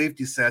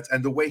safety sets,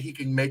 and the way he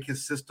can make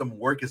his system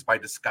work is by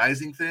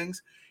disguising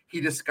things.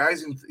 He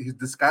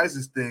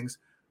disguises things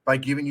by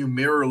giving you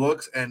mirror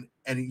looks, and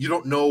you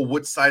don't know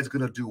which side's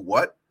going to do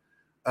what.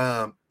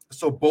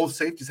 So both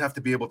safeties have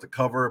to be able to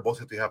cover. Both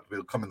safeties have to be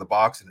able to come in the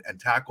box and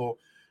tackle.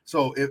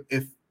 So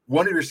if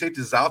one of your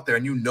safeties is out there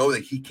and you know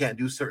that he can't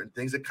do certain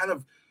things, it kind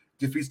of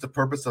defeats the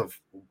purpose of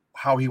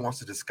how he wants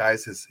to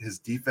disguise his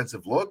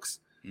defensive looks.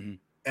 Mm-hmm.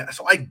 And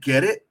so I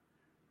get it.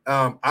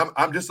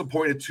 I'm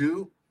disappointed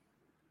too.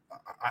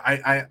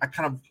 I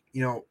kind of,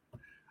 you know,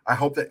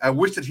 I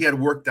wish that he had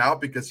worked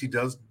out because he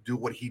does do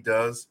what he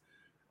does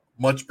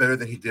much better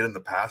than he did in the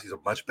past. He's a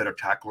much better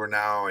tackler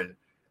now,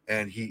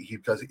 and he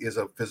is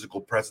a physical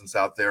presence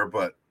out there,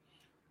 but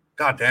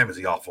goddamn is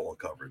he awful in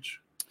coverage.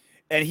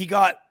 And he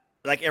got,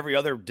 like every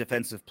other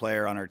defensive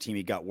player on our team,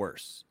 he got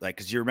worse. Like,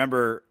 because you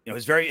remember, you know,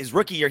 his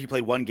rookie year, he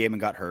played one game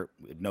and got hurt.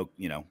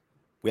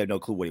 We had no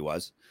clue what he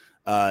was.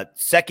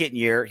 Second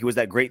year, he was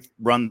that great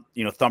run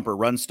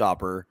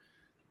stopper.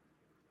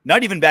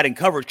 Not even bad in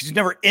coverage because he's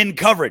never in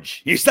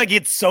coverage. He's like,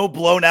 he's so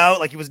blown out,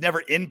 like he was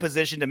never in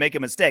position to make a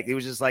mistake. It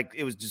was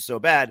just so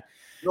bad.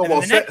 No,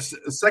 well,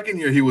 second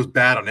year he was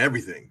bad on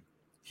everything.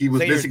 He was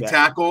missing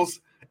tackles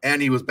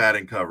and he was bad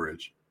in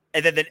coverage.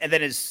 And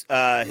then his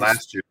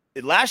last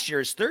year,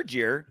 his third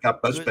year,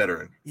 got much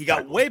better. He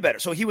got way better.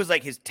 So he was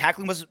like, his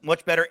tackling was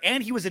much better,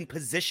 and he was in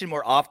position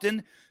more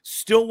often.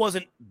 Still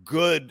wasn't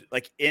good,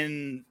 like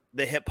in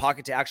the hip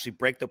pocket to actually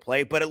break the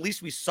play, but at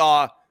least we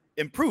saw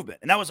improvement.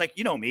 And that was like,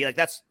 you know me, like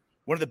that's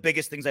one of the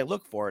biggest things I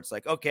look for. It's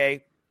like,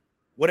 okay,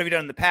 what have you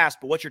done in the past,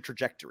 but what's your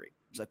trajectory?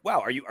 It's like,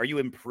 wow, are you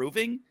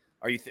improving?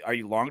 Are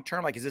you long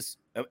term? Like, is this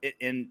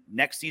in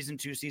next season,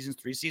 2 seasons,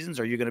 3 seasons?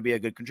 Are you going to be a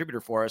good contributor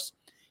for us?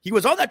 He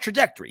was on that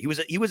trajectory.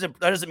 That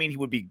doesn't mean he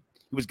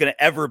was going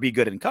to ever be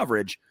good in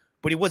coverage,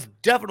 but he was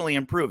definitely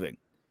improving.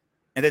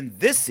 And then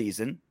this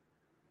season,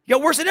 he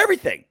got worse at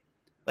everything.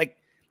 Like,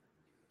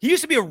 he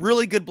used to be a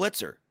really good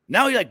blitzer.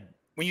 Now he, like,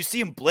 when you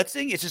see him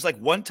blitzing, it's just like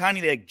one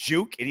tiny like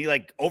juke and he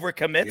like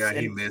overcommits. Yeah, and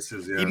he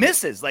misses. Yeah, he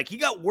misses. Like, he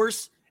got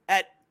worse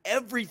at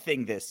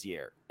everything this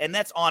year, and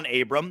that's on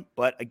Abram.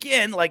 But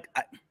again, like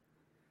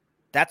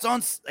that's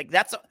on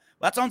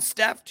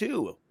staff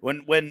too.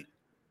 When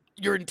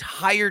your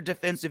entire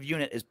defensive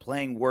unit is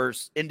playing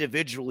worse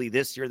individually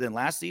this year than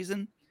last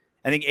season,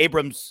 I think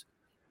Abram's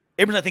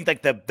I think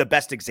like the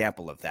best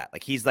example of that.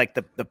 Like, he's like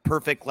the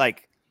perfect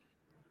like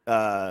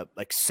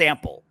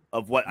sample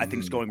of what I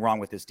think is going wrong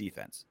with this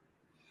defense.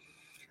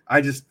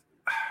 I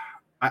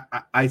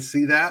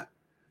see that,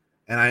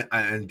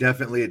 and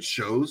definitely it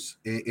shows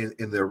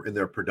in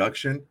their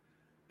production.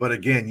 But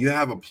again, you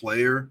have a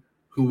player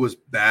who was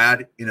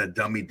bad in a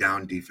dummy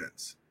down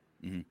defense,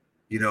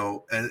 you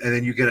know, and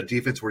then you get a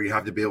defense where you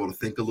have to be able to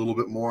think a little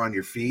bit more on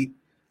your feet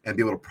and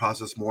be able to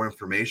process more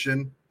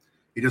information.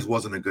 It just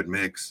wasn't a good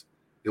mix.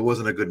 It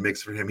wasn't a good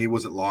mix for him. He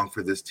wasn't long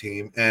for this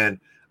team, and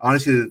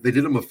honestly, they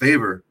did him a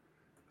favor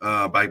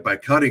by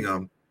cutting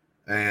him,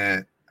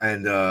 and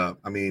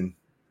I mean,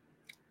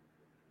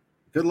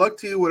 good luck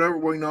to you. Whatever,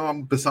 you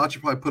know,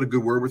 Bisaccia probably put a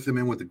good word with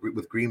him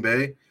with Green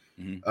Bay,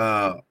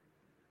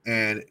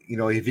 and you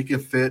know, if he can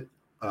fit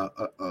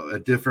a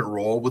different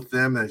role with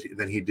them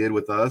than he did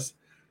with us,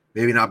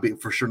 maybe not be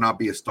for sure, not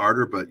be a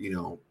starter, but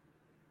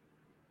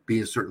be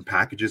in certain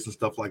packages and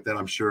stuff like that.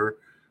 I'm sure,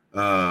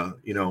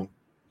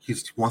 he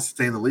wants to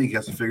stay in the league. He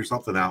has to figure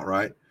something out,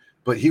 right?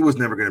 But he was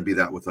never going to be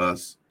that with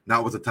us.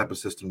 Not with the type of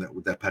system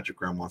that Patrick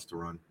Graham wants to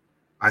run.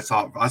 I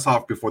saw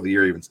it before the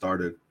year even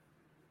started.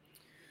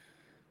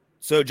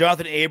 So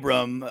Johnathan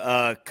Abram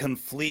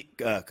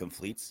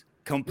completes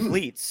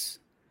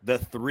the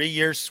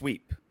 3-year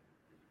sweep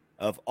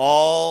of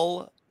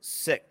all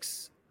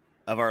 6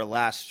 of our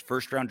last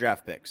first-round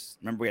draft picks.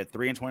 Remember, we had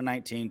 3 in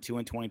 2019, 2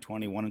 in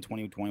 2020, 1 in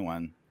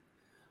 2021.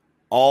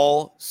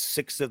 All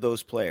 6 of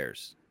those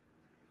players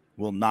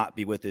will not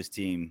be with this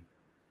team.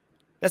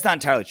 That's not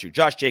entirely true.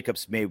 Josh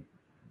Jacobs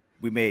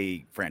we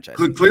may franchise.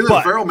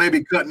 Cleveland Farrell may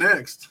be cut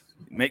next.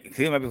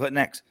 Cleveland might be cut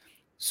next.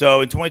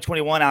 So in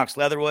 2021, Alex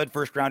Leatherwood,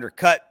 first rounder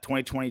cut.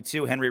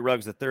 2022, Henry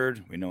Ruggs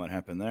III. We know what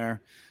happened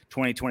there.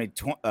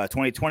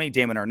 2020,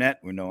 Damon Arnett.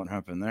 We know what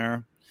happened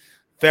there.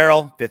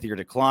 Farrell, 5th year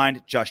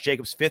declined. Josh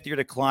Jacobs, 5th year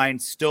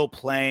declined. Still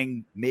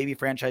playing, maybe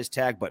franchise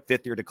tag, but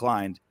 5th year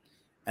declined.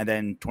 And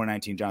then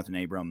 2019,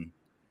 Johnathan Abram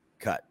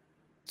cut.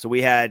 So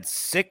we had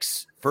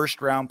 6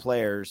 first-round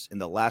players in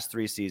the last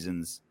 3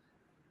 seasons.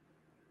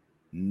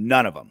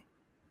 None of them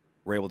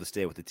were able to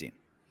stay with the team.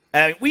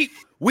 And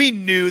we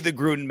knew the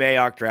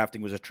Gruden-Mayock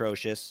drafting was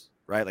atrocious,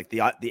 right? Like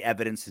the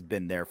evidence had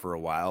been there for a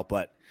while,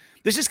 but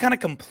this just kind of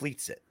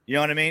completes it. You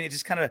know what I mean? It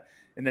just kind of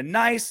in a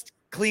nice,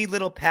 clean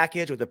little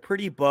package with a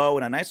pretty bow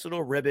and a nice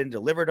little ribbon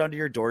delivered onto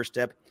your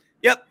doorstep.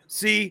 Yep.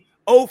 See,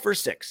 0 for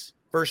 6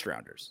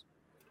 first-rounders.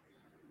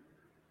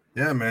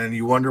 Yeah, man.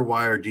 You wonder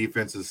why our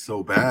defense is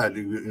so bad.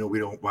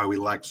 Why we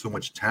lack so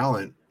much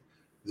talent.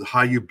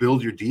 How you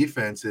build your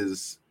defense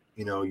is,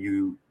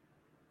 you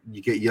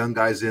get young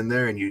guys in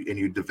there and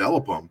you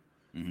develop them.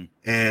 Mm-hmm.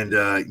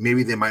 And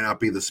maybe they might not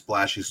be the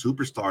splashy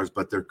superstars,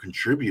 but they're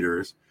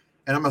contributors.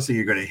 And I'm not saying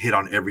you're going to hit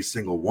on every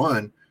single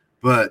one,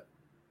 but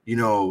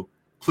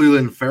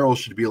Cleveland Farrell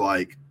should be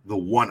like the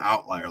one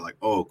outlier. Like,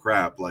 oh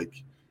crap,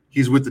 like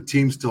he's with the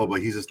team still,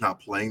 but he's just not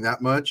playing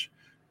that much.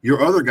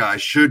 Your other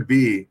guys should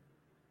be,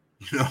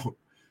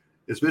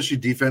 especially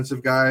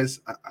defensive guys.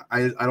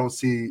 I don't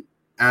see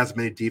as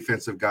many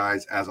defensive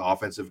guys as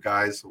offensive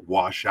guys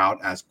wash out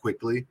as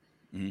quickly.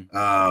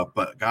 Mm-hmm.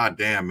 But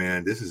goddamn,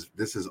 man, this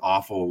is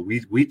awful.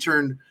 We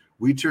turned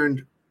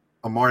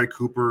Amari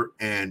Cooper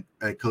and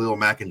Khalil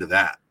Mack into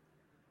that.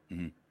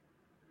 Mm-hmm.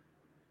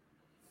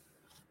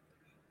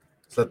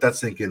 So let that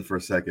sink in for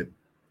a second.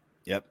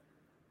 Yep.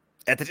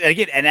 At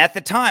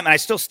the time, and I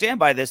still stand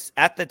by this,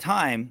 at the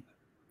time,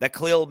 that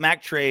Khalil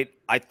Mack trade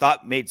I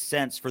thought made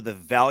sense for the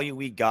value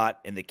we got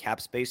and the cap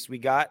space we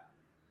got,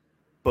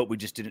 but we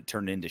just didn't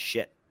turn it into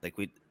shit. Like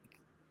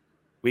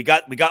we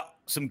got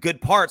some good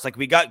parts, like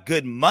we got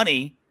good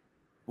money,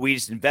 we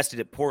just invested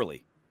it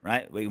poorly,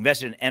 right? We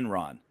invested in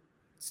Enron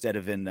instead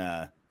of in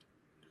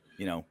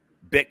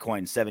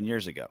Bitcoin 7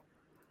 years ago,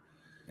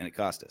 and it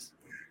cost us.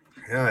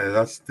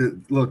 Yeah,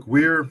 look.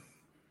 We're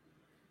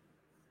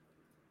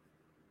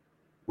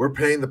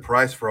paying the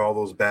price for all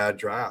those bad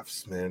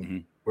drafts, man. Mm-hmm.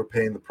 We're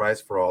paying the price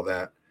for all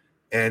that,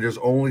 and there's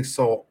only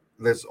so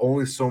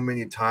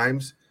many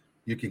times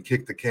you can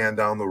kick the can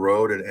down the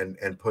road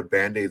and put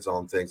Band-Aids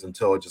on things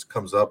until it just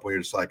comes up when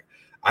you're just like,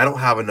 I don't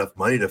have enough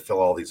money to fill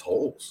all these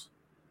holes.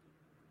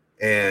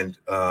 And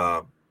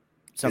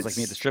sounds like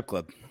me at the strip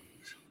club.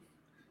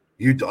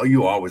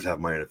 You always have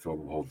money to fill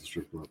the hole at the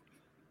strip club.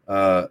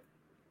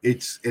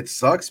 It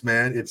sucks,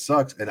 man. It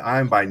sucks. And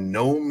I'm by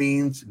no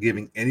means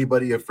giving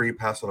anybody a free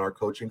pass on our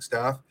coaching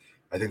staff.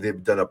 I think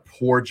they've done a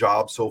poor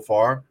job so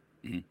far.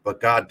 Mm-hmm. But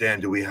goddamn,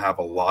 do we have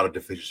a lot of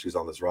deficiencies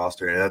on this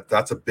roster, and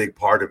that's a big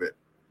part of it.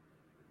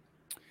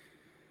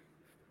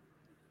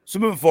 So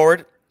moving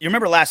forward, you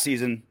remember last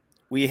season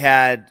we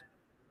had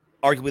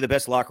arguably the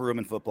best locker room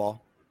in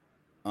football,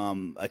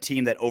 a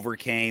team that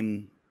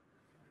overcame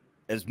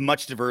as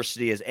much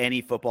diversity as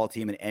any football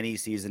team in any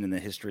season in the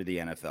history of the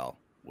NFL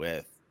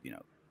with,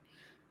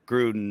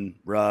 Gruden,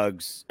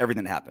 Ruggs,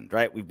 everything that happened,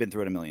 right? We've been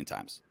through it a million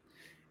times.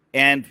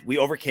 And we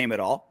overcame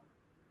it all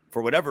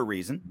for whatever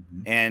reason,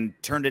 mm-hmm. and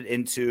turned it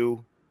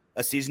into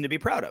a season to be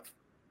proud of.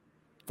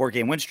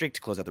 4-game win streak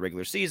to close out the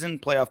regular season,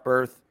 playoff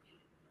berth,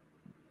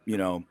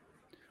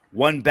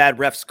 one bad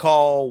ref's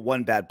call,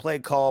 one bad play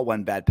call,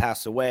 one bad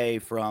pass away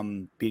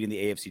from beating the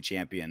AFC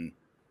champion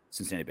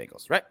Cincinnati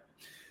Bengals, right?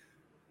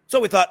 So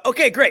we thought,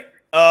 okay, great.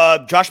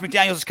 Josh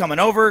McDaniels is coming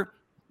over.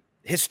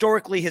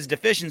 Historically, his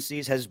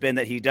deficiencies has been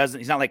that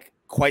he's not like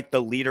quite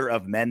the leader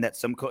of men that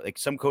some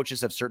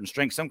coaches have certain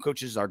strengths. Some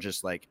coaches are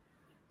just like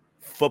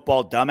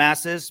football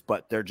dumbasses,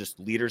 but they're just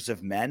leaders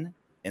of men,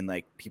 and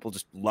like people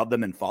just love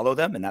them and follow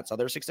them, and that's how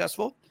they're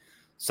successful.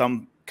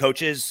 Some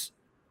coaches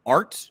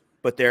aren't,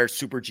 but they're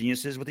super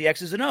geniuses with the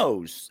X's and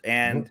O's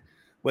and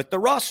with the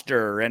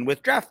roster and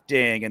with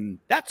drafting, and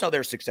that's how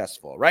they're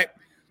successful, right?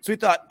 So we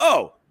thought,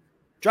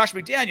 Josh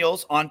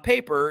McDaniels on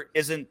paper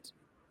isn't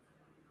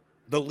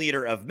the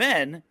leader of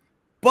men,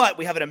 but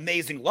we have an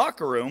amazing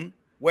locker room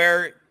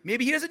where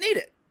maybe he doesn't need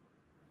it,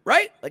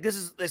 right? Like this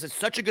is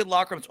such a good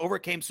locker room. It's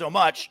overcame so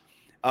much.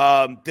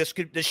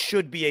 This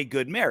should be a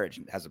good marriage.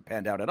 It hasn't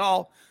panned out at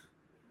all.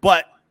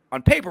 But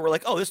on paper, we're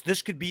like, oh,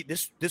 this could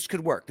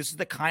work. This is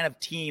the kind of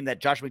team that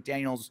Josh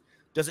McDaniels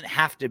doesn't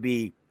have to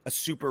be a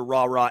super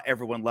rah,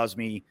 everyone loves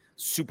me,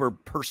 super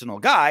personal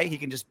guy. He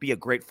can just be a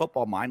great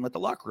football mind, let the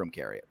locker room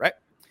carry it, right?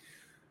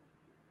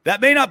 That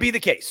may not be the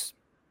case.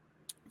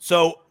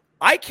 So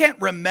I can't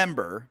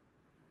remember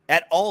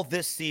at all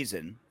this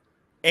season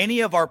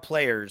any of our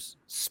players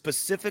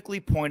specifically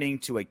pointing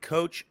to a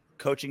coach,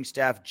 coaching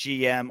staff,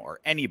 GM, or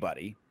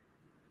anybody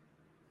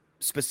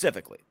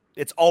specifically.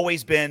 It's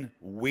always been,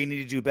 we need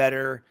to do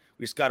better.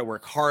 We just got to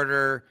work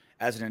harder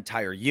as an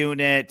entire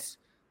unit.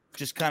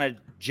 Just kind of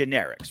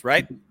generics,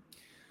 right?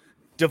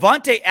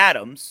 Davante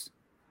Adams,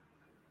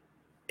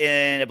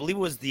 and I believe it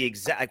was the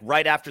exact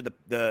right after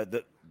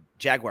the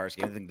Jaguars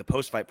game. I think the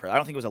post-fight presser. I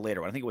don't think it was a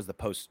later one. I think it was the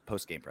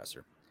post-game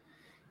presser.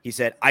 He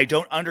said, "I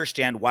don't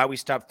understand why we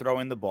stopped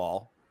throwing the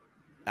ball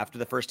after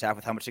the first half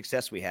with how much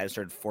success we had and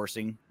started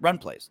forcing run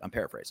plays." I'm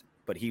paraphrasing,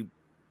 but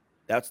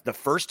that's the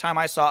first time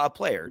I saw a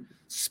player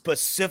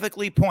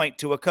specifically point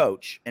to a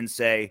coach and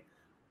say,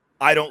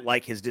 "I don't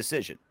like his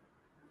decision.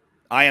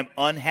 I am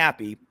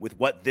unhappy with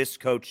what this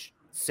coach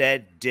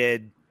said,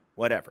 did,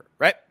 whatever,"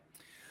 right?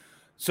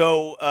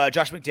 So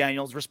Josh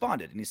McDaniels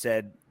responded, and he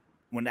said,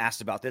 when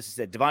asked about this, he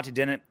said, "Davante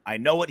didn't. I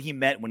know what he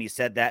meant when he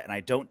said that, and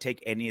I don't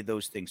take any of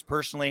those things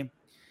personally.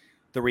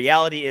 The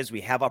reality is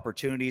we have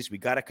opportunities. We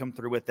got to come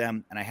through with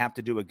them, and I have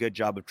to do a good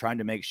job of trying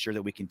to make sure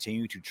that we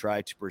continue to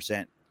try to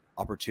present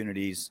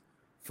opportunities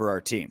for our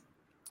team."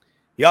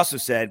 He also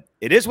said,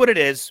 "It is what it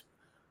is,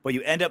 but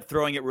you end up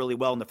throwing it really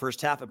well in the first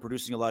half and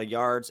producing a lot of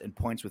yards and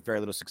points with very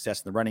little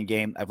success in the running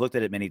game. I've looked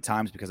at it many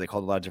times because I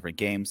called a lot of different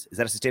games. Is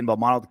that a sustainable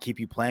model to keep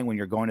you playing when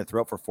you're going to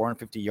throw it for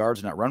 450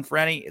 yards and not run for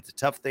any? It's a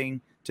tough thing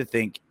to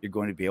think you're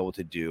going to be able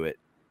to do it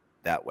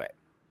that way."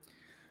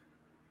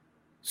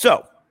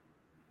 So,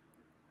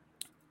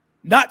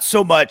 not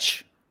so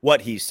much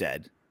what he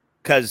said,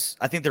 because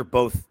I think they're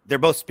both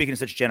speaking in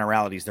such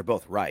generalities. They're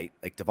both right.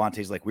 Like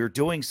Davante's like, we were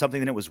doing something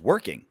and it was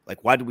working.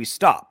 Like, why did we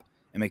stop?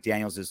 And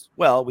McDaniels is,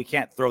 well, we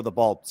can't throw the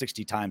ball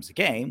 60 times a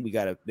game. We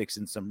got to mix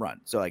in some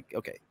run. So like,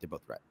 okay, they're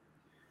both right.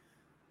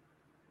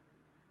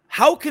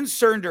 How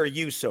concerned are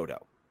you,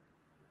 Soto,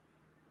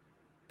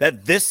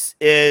 that this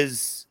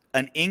is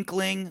an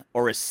inkling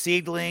or a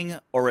seedling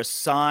or a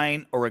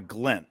sign or a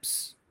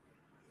glimpse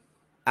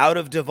out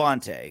of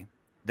Davante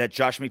that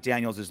Josh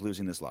McDaniels is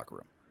losing this locker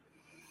room?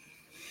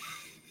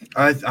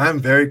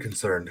 I'm very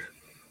concerned.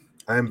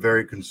 I am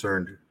very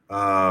concerned.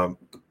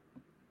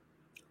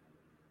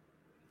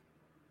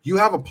 You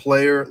have a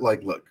player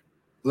like, look,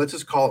 let's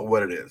just call it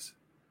what it is.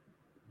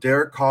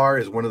 Derek Carr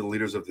is one of the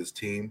leaders of this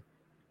team.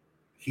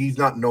 He's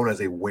not known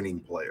as a winning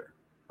player,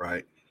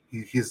 right?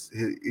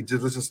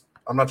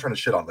 I'm not trying to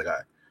shit on the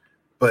guy,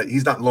 but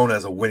he's not known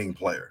as a winning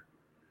player.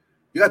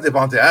 You got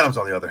Davante Adams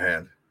on the other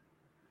hand.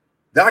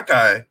 That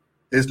guy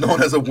is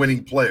known as a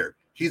winning player.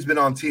 He's been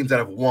on teams that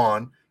have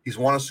won. He's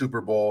won a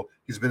Super Bowl.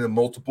 He's been in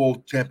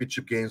multiple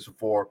championship games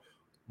before,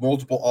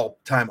 multiple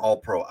all-time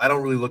All-Pro. I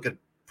don't really look at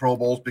Pro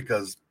Bowls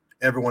because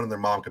everyone and their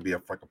mom can be a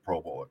freaking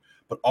Pro Bowler.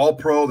 But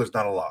All-Pro, there's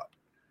not a lot.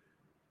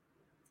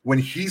 When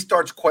he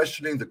starts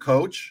questioning the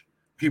coach,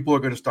 people are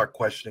going to start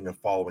questioning and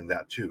following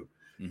that too.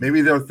 Mm-hmm.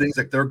 Maybe there are things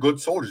like they're good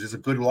soldiers. It's a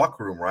good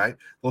locker room, right?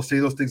 They'll say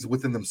those things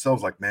within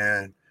themselves like,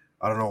 man,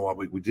 I don't know why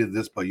we did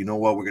this, but you know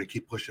what? We're going to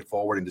keep pushing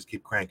forward and just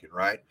keep cranking,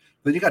 right?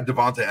 Then you got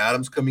Davante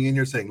Adams coming in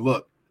here saying,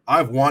 look,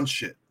 I've won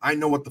shit. I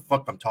know what the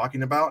fuck I'm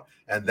talking about.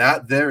 And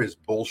that there is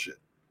bullshit.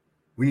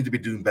 We need to be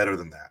doing better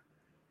than that.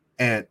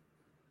 And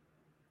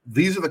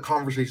these are the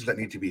conversations that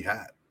need to be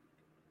had.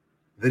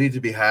 They need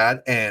to be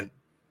had. And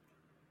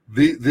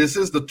this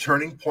is the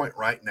turning point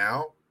right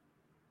now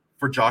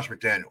for Josh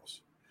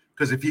McDaniels.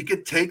 Because if he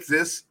could take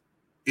this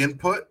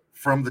input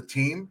from the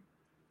team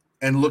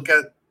and look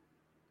at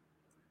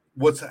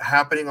what's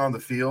happening on the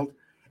field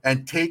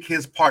and take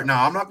his part.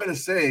 Now, I'm not going to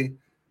say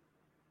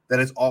that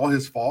it's all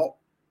his fault,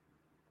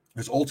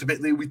 because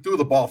ultimately we threw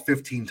the ball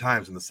 15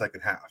 times in the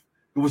second half.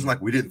 It wasn't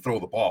like we didn't throw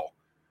the ball.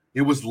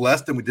 It was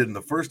less than we did in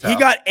the first half. He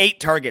got 8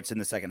 targets in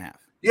the second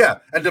half. Yeah,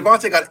 and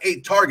Davante got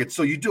 8 targets.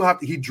 So you do have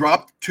to – he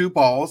dropped 2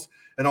 balls,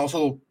 and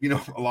also, you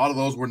know, a lot of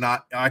those were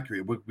not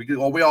accurate.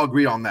 We all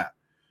agree on that.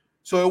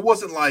 So it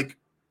wasn't like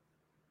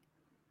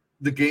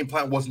the game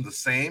plan wasn't the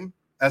same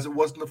as it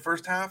was in the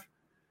first half.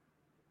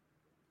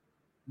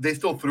 They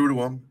still threw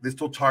to him. They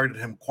still targeted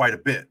him quite a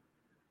bit.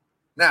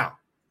 Now,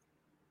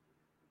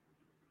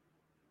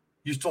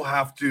 you still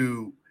have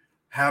to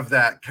have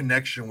that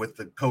connection with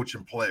the coach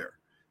and player.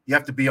 You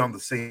have to be on the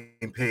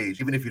same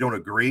page, even if you don't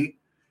agree.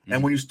 Mm-hmm.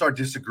 And when you start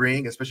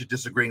disagreeing, especially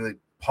disagreeing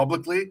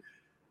publicly,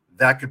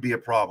 that could be a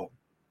problem.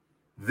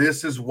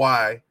 This is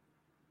why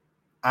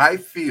I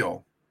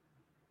feel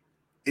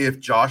if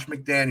Josh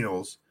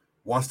McDaniels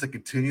wants to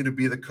continue to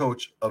be the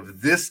coach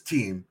of this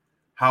team,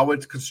 how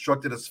it's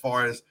constructed as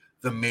far as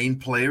the main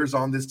players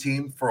on this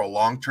team for a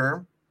long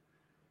term,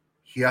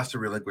 he has to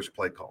relinquish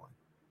play calling.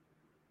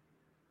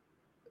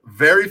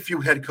 Very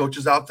few head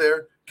coaches out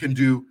there can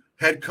do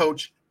head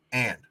coach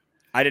and.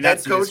 I did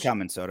not see this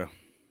coming, Soto.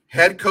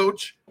 head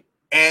coach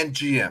and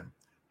GM,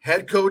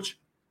 head coach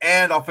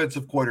and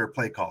offensive coordinator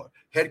play caller,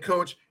 head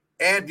coach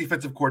and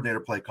defensive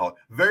coordinator play caller.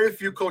 Very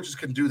few coaches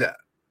can do that.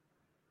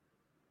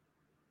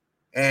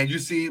 And you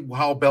see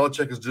how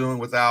Belichick is doing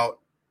without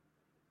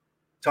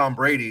Tom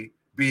Brady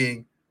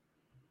being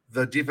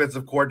the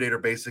defensive coordinator,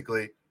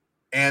 basically,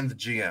 and the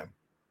GM.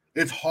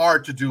 It's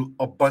hard to do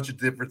a bunch of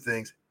different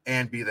things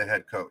and be the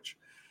head coach.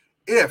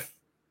 If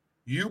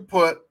you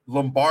put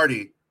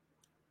Lombardi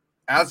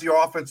as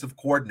your offensive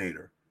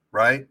coordinator,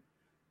 right?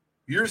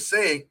 You're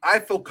saying, I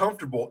feel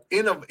comfortable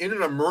in an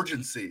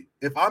emergency.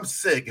 If I'm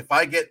sick, if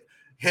I get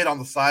hit on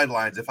the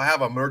sidelines, if I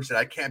have an emergency,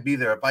 I can't be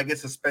there, if I get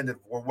suspended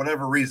for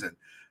whatever reason,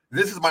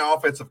 this is my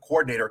offensive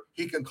coordinator.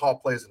 He can call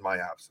plays in my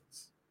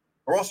absence.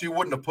 Or else you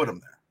wouldn't have put him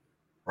there,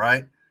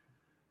 right?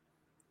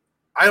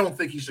 I don't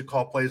think he should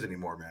call plays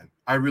anymore, man.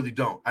 I really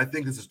don't. I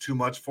think this is too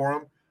much for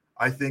him.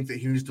 I think that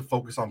he needs to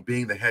focus on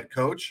being the head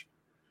coach.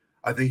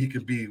 I think he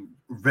could be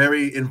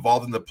very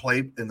involved in the play,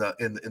 in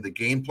the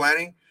game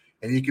planning,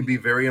 and he can be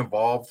very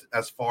involved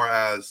as far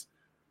as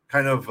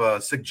kind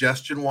of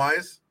suggestion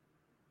wise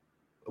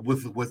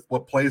with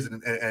what plays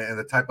and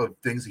the type of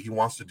things that he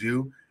wants to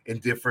do in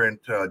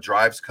different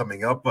drives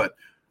coming up. But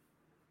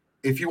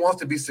if he wants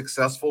to be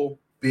successful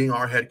being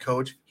our head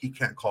coach, he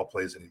can't call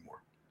plays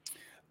anymore.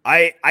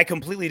 I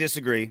completely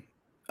disagree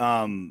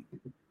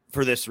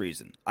for this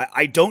reason.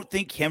 I don't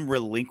think him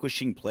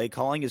relinquishing play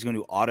calling is going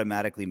to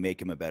automatically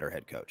make him a better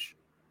head coach.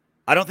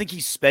 I don't think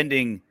he's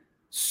spending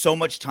so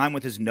much time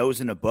with his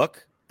nose in a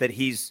book that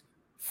he's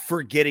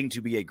forgetting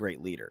to be a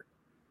great leader.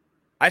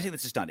 I think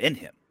that's just not in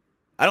him.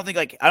 I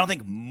don't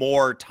think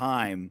more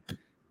time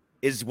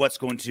is what's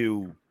going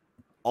to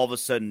all of a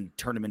sudden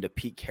turn him into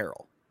Pete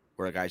Carroll,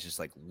 where the guys just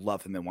like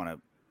love him and want to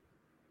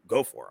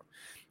go for him.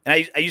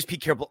 And I use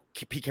Pete Carroll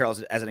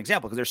as an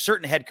example because there's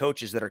certain head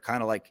coaches that are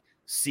kind of like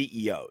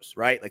CEOs,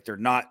 right? Like they're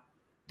not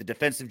the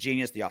defensive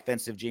genius, the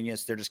offensive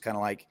genius. They're just kind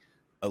of like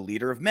a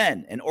leader of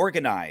men and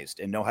organized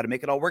and know how to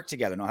make it all work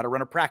together, know how to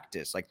run a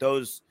practice. Like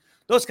those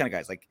kind of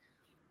guys, like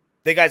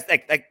the guys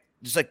like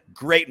just like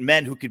great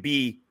men who could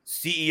be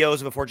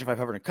CEOs of a Fortune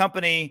 500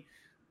 company,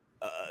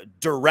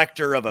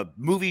 director of a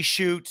movie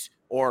shoot,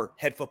 or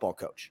head football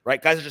coach,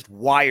 right? Guys are just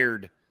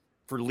wired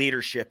for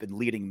leadership and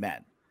leading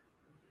men.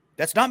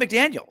 That's not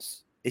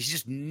McDaniels. It's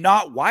just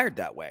not wired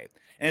that way.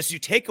 And as you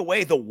take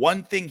away the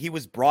one thing he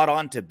was brought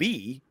on to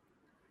be,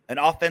 an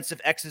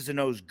offensive X's and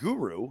O's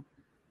guru,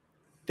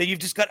 then you've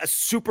just got a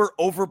super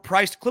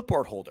overpriced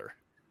clipboard holder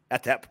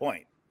at that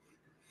point.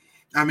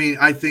 I mean,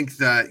 I think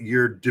that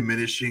you're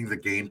diminishing the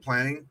game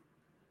planning.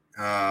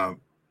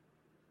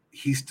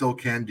 He still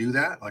can do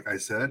that. Like I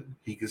said,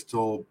 he can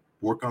still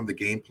work on the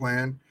game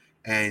plan,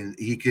 and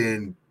he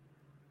can,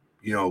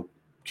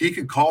 he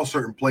can call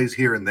certain plays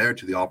here and there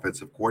to the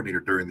offensive coordinator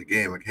during the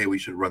game. Like, hey, we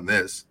should run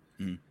this.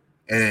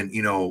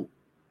 And,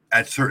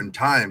 at certain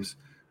times,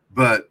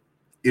 but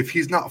if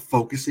he's not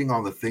focusing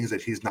on the things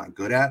that he's not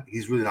good at,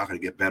 he's really not going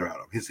to get better at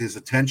them. His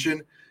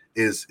attention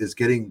is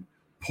getting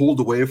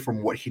pulled away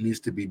from what he needs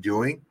to be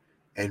doing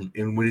and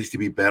what he needs to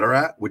be better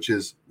at, which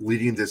is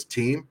leading this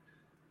team.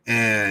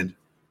 And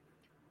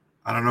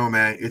I don't know,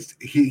 man,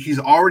 he's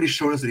already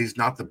shown us that he's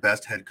not the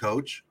best head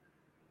coach.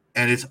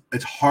 And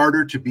it's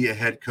harder to be a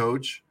head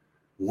coach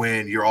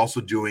when you're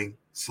also doing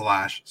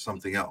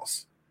something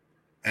else.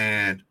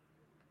 And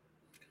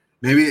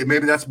maybe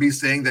that's me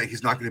saying that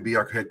he's not going to be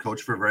our head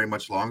coach for very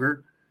much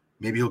longer.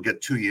 Maybe he'll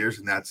get 2 years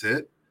and that's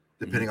it,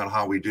 depending on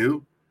how we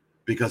do,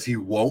 because he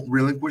won't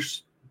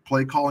relinquish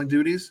play calling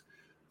duties.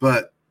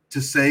 But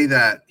to say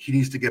that he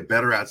needs to get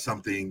better at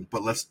something,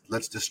 but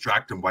let's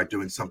distract him by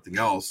doing something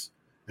else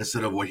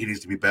instead of what he needs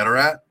to be better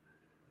at,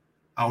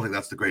 I don't think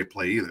that's the great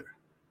play either.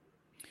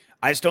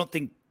 I just don't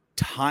think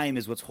time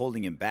is what's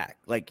holding him back.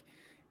 Like,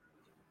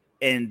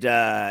 and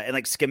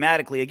like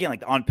schematically, again,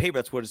 like on paper,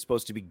 that's what it's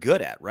supposed to be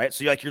good at, right?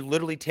 So you're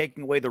literally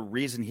taking away the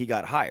reason he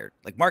got hired.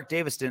 Like Mark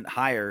Davis didn't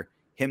hire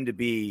him to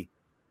be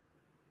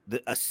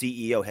a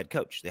CEO head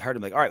coach. They hired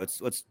him like, all right,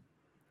 let's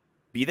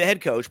be the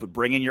head coach, but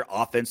bring in your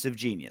offensive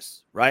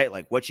genius, right?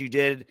 Like what you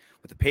did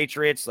with the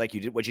Patriots, like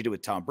what you did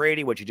with Tom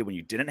Brady, what you did when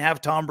you didn't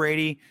have Tom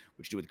Brady,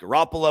 what you did with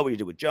Garoppolo, what you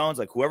did with Jones,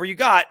 like whoever you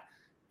got,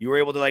 you were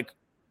able to like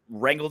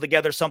wrangle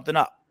together something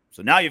up.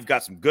 So now you've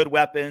got some good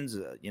weapons,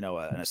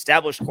 an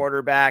established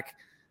quarterback.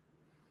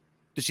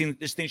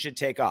 This thing should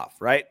take off,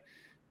 right?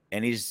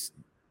 And it's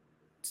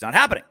not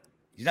happening.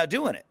 He's not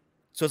doing it.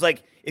 So it's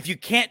like, if you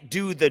can't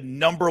do the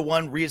number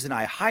one reason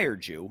I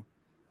hired you,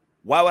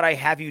 why would I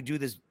have you do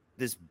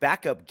this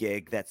backup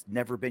gig that's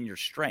never been your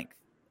strength?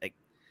 Like,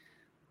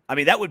 I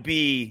mean, that would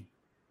be,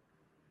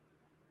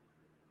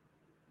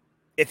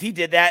 if he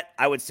did that,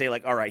 I would say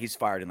like, all right, he's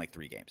fired in like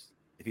 3 games.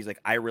 If he's like,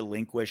 I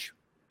relinquish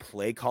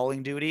play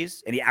calling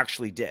duties, and he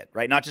actually did,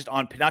 right? Not just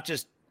on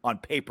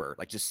paper,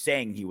 like just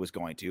saying he was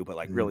going to, but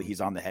like really he's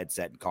on the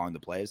headset and calling the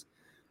plays.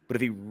 But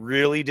if he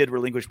really did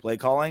relinquish play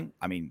calling,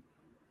 I mean,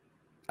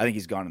 I think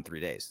he's gone in 3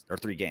 days or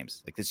 3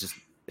 games. Like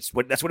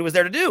that's what he was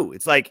there to do.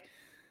 It's like,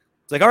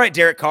 all right,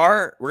 Derek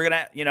Carr, we're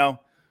gonna,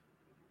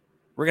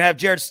 We're going to have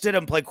Jared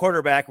Stidham play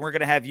quarterback, and we're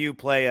going to have you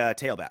play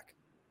tailback.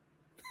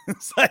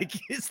 It's like,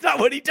 it's not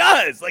what he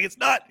does. Like, it's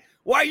not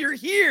why you're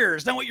here.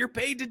 It's not what you're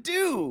paid to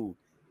do.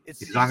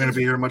 He's not going to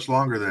be here much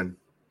longer then.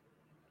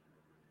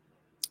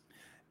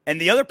 And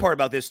the other part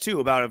about this too,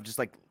 about just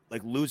like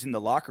losing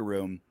the locker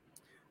room.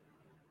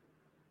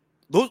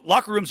 Those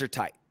locker rooms are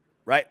tight,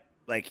 right?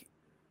 Like,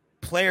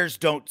 players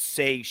don't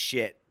say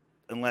shit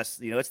unless,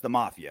 it's the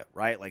mafia,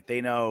 right? Like, they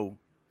know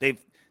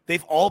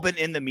they've all been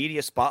in the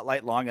media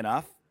spotlight long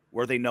enough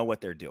where they know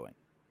what they're doing.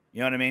 You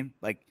know what I mean?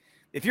 Like,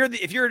 if you're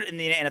in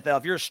the NFL,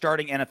 if you're a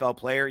starting NFL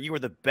player, you were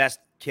the best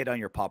kid on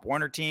your Pop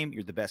Warner team.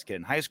 You're the best kid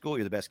in high school.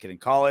 You're the best kid in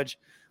college.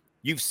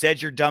 You've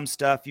said your dumb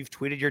stuff. You've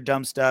tweeted your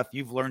dumb stuff.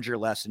 You've learned your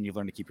lesson. You've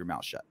learned to keep your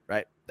mouth shut,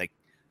 right? Like,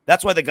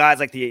 that's why the guys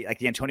like the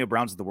Antonio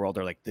Browns of the world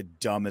are like the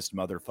dumbest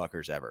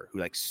motherfuckers ever, who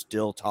like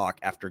still talk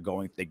after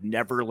they've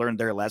never learned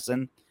their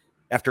lesson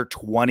after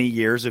 20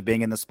 years of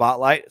being in the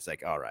spotlight. It's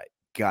like, all right,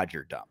 God,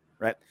 you're dumb,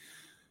 right?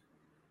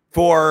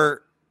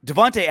 For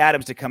Davante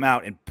Adams to come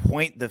out and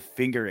point the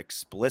finger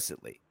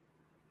explicitly,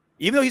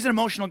 even though he's an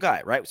emotional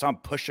guy, right? So I'm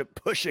push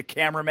a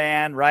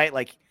cameraman, right?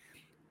 Like,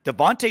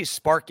 Davante's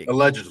sparking.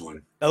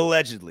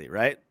 Allegedly,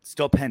 right?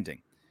 Still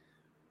pending.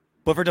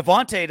 But for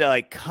Davante to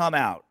like come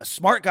out, a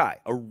smart guy,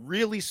 a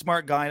really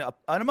smart guy,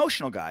 an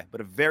emotional guy, but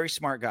a very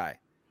smart guy,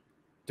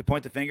 to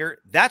point the finger,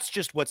 that's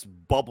just what's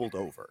bubbled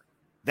over.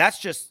 That's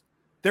just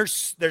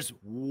there's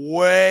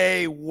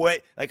way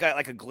like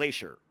a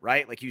glacier,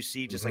 right? Like, you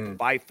see just like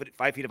 5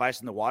 feet of ice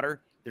in the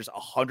water. There's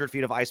 100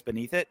 feet of ice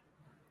beneath it.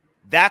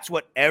 That's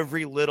what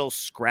every little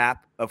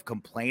scrap of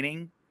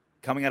complaining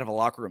coming out of a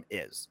locker room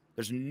is.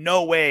 There's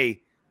no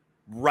way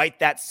right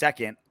that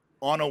second,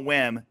 on a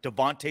whim,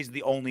 Davante's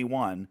the only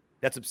one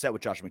that's upset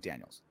with Josh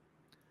McDaniels.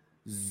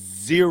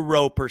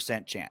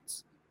 0%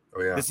 chance.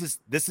 Oh yeah.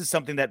 This is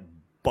something that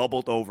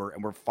bubbled over,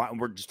 and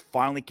we're just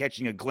finally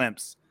catching a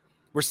glimpse.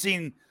 We're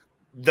seeing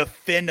the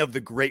fin of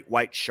the great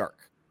white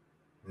shark.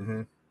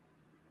 Mm-hmm.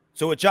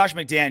 So with Josh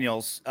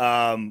McDaniels,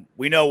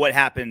 we know what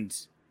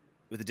happened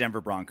with the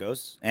Denver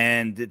Broncos,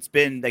 and it's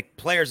been like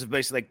players have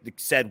basically like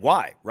said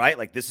why, right?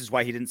 Like, this is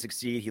why he didn't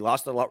succeed. He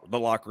lost the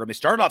locker room. He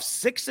started off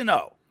 6-0,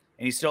 and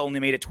he still only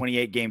made it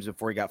 28 games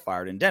before he got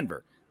fired in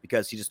Denver,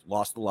 because he just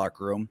lost the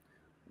locker room,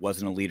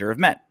 wasn't a leader of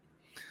men.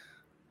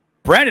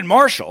 Brandon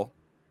Marshall,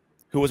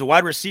 who was a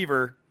wide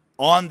receiver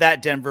on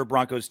that Denver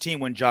Broncos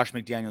team when Josh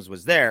McDaniels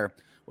was there,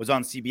 was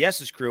on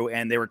CBS's crew,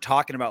 and they were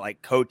talking about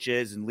like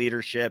coaches and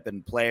leadership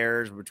and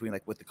players between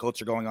like what the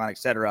culture going on,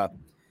 etc.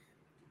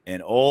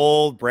 And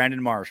old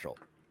Brandon Marshall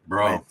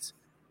went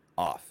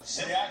off.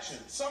 Reaction.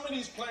 Some of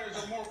these players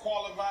are more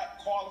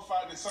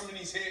qualified than some of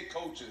these head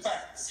coaches.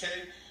 Facts.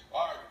 Okay.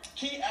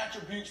 Key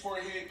attributes for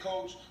a head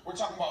coach. We're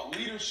talking about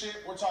leadership.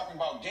 We're talking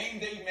about game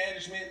day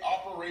management,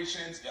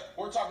 operations.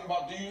 We're talking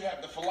about, do you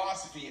have the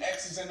philosophy,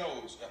 X's and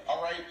O's?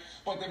 All right.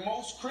 But the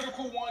most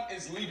critical one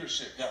is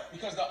leadership.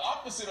 Because the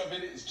opposite of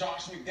it is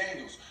Josh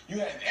McDaniels. You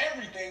have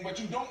everything, but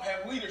you don't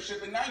have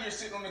leadership. And now you're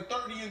sitting on a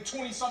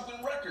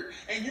 30-20-something record,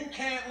 and you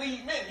can't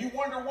lead men. You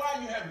wonder why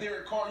you have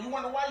Derek Carr. You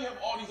wonder why you have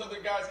all these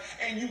other guys,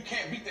 and you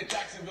can't beat the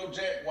Jacksonville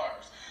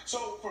Jaguars.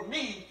 So for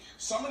me,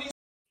 some of these.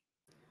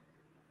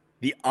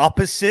 The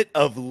opposite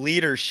of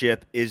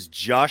leadership is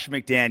Josh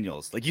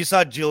McDaniels. Like, you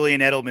saw Julian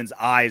Edelman's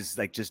eyes,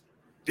 like, just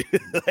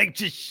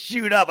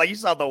shoot up. Like, you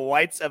saw the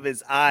whites of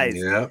his eyes.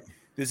 Yeah.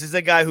 This is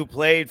a guy who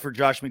played for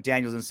Josh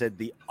McDaniels and said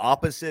the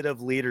opposite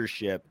of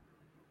leadership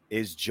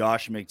is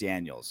Josh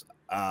McDaniels.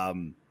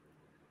 I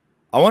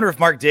wonder if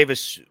Mark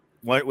Davis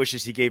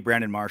wishes he gave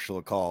Brandon Marshall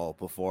a call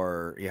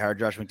before he hired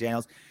Josh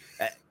McDaniels.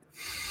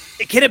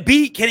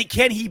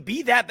 Can he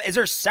be that? Is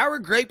there sour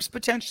grapes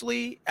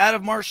potentially out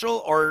of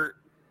Marshall, or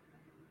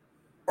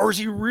is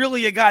he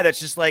really a guy that's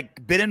just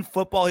like been in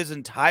football his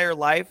entire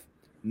life,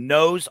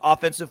 knows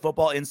offensive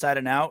football inside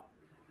and out,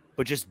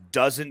 but just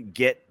doesn't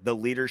get the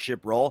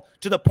leadership role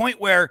to the point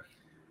where,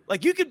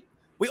 like,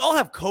 we all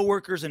have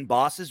coworkers and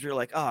bosses where you're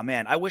like, oh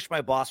man, I wish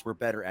my boss were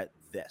better at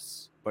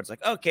this, but it's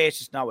like, okay, it's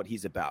just not what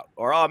he's about.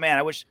 Or, oh man,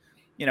 I wish,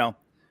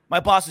 my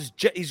boss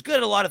he's good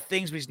at a lot of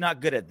things, but he's not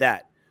good at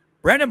that.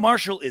 Brandon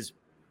Marshall is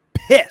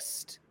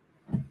pissed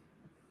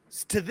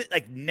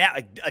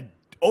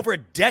over a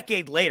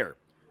decade later,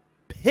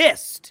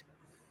 pissed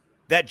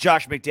that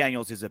Josh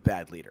McDaniels is a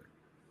bad leader.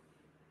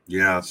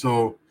 Yeah.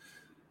 So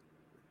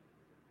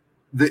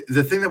the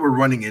thing that we're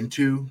running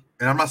into,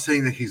 and I'm not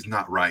saying that he's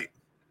not right,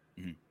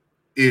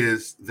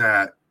 is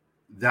that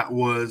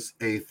was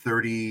a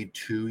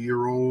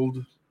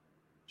 32-year-old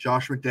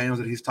Josh McDaniels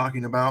that he's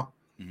talking about.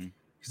 Mm-hmm.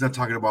 He's not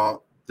talking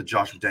about the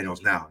Josh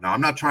McDaniels now. Now,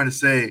 I'm not trying to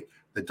say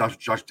that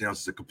Josh McDaniels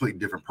is a completely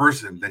different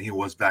person than he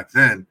was back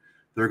then.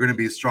 There are going to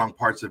be strong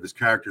parts of his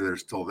character that are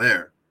still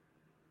there.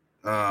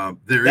 That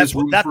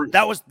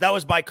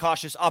was my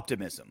cautious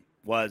optimism.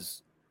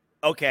 Was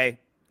okay.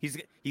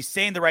 He's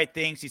saying the right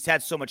things. He's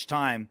had so much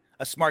time.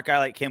 A smart guy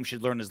like him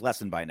should learn his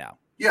lesson by now.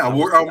 Yeah,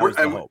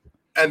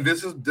 and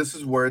this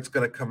is where it's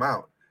going to come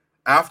out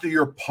after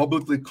you're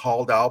publicly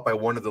called out by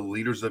one of the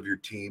leaders of your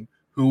team,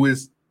 who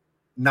is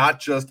not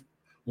just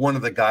one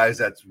of the guys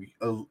that's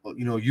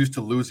used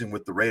to losing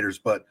with the Raiders,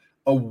 but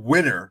a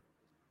winner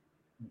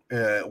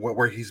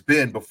where he's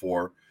been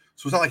before.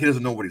 So it's not like he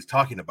doesn't know what he's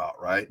talking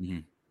about, right? Mm-hmm.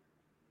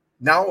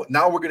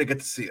 Now we're gonna get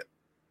to see it.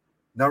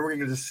 Now we're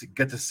gonna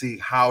get to see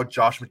how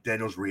Josh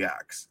McDaniels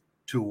reacts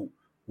to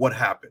what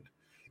happened.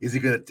 Is he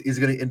gonna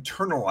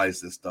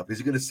internalize this stuff? Is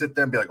he gonna sit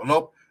there and be like, "Oh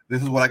nope,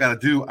 this is what I gotta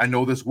do. I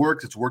know this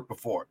works. It's worked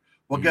before."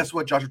 Well, guess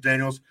what, Josh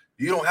McDaniels?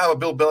 You don't have a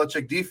Bill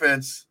Belichick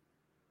defense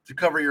to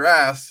cover your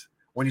ass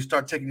when you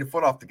start taking your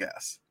foot off the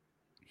gas.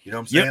 You know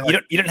what I'm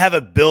saying? You don't have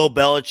a Bill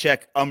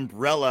Belichick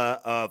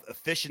umbrella of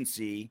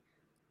efficiency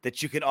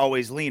that you can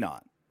always lean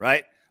on,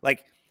 right?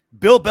 Like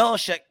Bill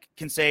Belichick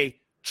can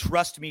say,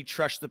 "Trust me,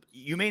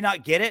 you may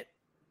not get it,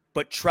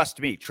 but trust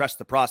me, trust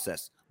the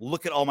process.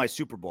 Look at all my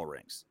Super Bowl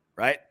rings,"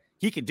 right?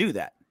 He can do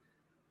that.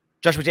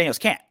 Josh McDaniels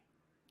can't.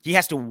 He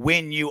has to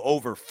win you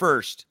over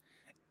first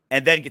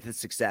and then get the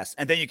success.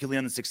 And then you can lean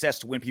on the success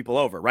to win people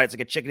over, right? It's like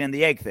a chicken and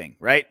the egg thing,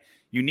 right?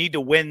 You need to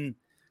win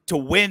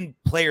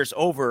players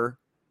over.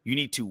 You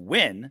need to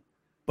win,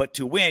 but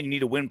to win, you need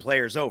to win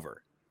players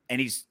over. And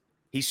he's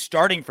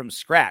starting from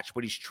scratch,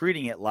 but he's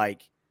treating it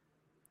like,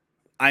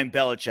 I'm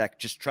Belichick,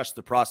 just trust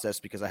the process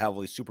because I have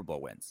all these Super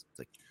Bowl wins. It's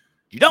like,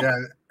 you don't. Yeah,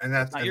 and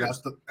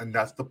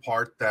that's the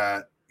part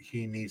that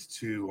he needs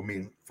to, I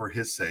mean, for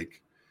his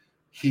sake,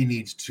 he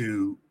needs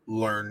to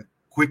learn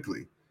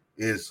quickly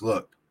is,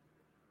 look,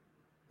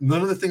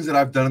 none of the things that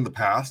I've done in the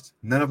past,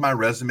 none of my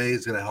resume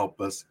is going to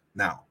help us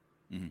now.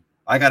 Mm-hmm.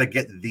 I got to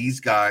get these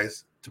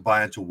guys to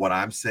buy into what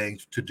I'm saying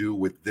to do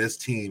with this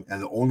team.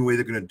 And the only way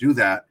they're going to do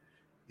that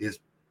is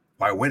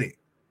by winning.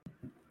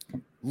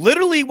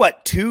 Literally,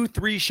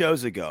 2-3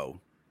 shows ago,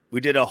 we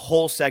did a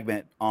whole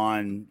segment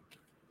on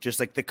just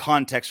like the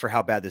context for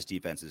how bad this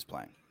defense is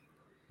playing.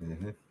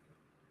 Mm-hmm.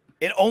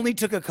 It only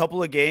took a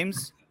couple of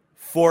games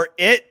for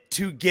it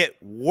to get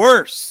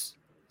worse.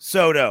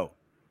 Soto,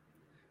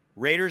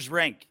 Raiders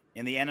rank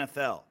in the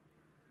NFL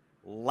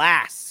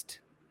last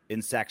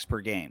in sacks per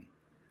game,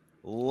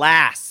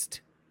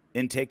 last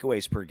in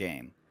takeaways per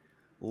game,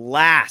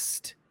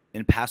 last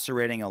in passer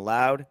rating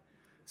allowed,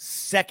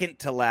 second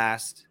to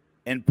last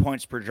in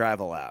points per drive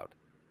allowed.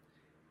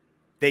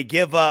 They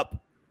give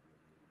up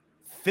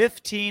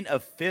 15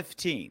 of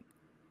 15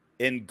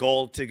 in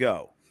goal to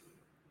go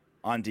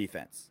on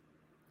defense.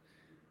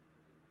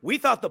 We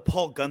thought the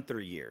Paul Gunther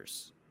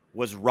years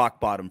was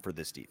rock bottom for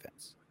this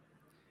defense.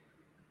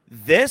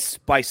 This,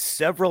 by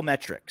several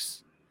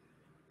metrics,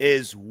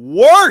 is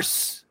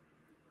worse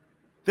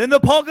than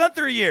the Paul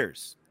Gunther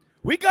years.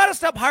 We got to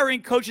stop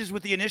hiring coaches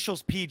with the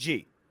initials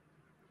PG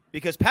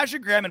because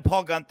Patrick Graham and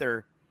Paul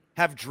Gunther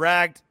have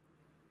dragged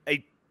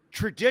a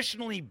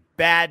traditionally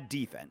bad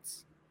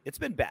defense. It's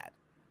been bad.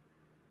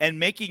 And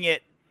making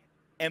it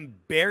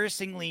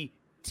embarrassingly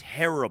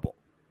terrible.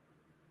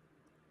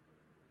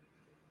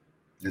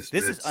 This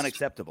is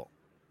unacceptable.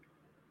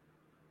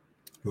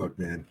 Look,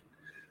 man,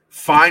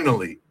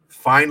 finally,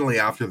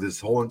 after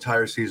this whole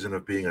entire season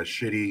of being a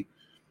shitty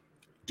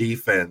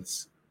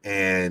defense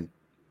and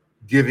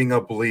giving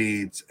up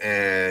leads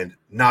and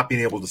not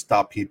being able to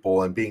stop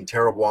people and being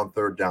terrible on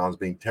third downs,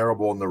 being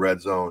terrible in the red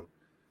zone,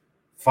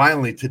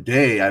 finally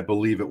today, I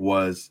believe it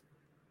was,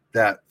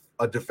 that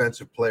a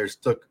defensive player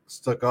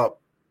stuck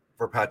up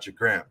for Patrick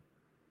Graham.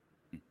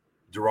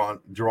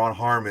 Duron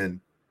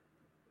Harmon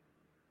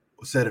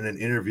said in an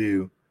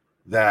interview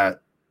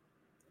that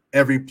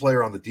every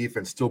player on the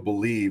defense still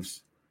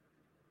believes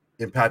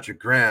in Patrick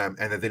Graham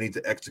and that they need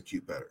to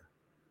execute better.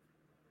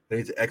 They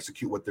need to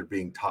execute what they're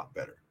being taught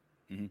better.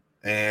 Mm-hmm.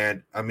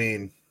 And I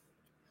mean,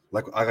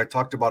 like I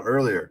talked about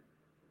earlier,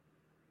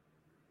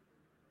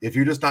 if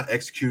you're just not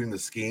executing the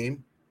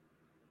scheme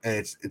and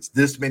it's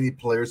this many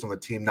players on the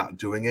team not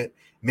doing it,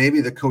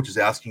 maybe the coach is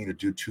asking you to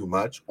do too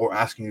much or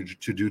asking you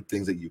to do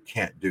things that you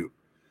can't do.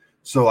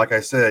 So like I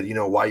said,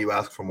 why you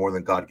ask for more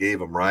than God gave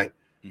them, right?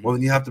 Mm-hmm. Well,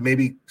 then you have to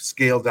maybe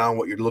scale down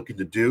what you're looking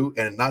to do,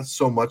 and not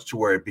so much to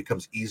where it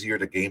becomes easier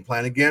to game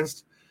plan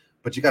against,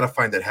 but you got to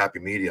find that happy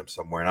medium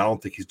somewhere. And I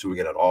don't think he's doing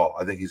it at all.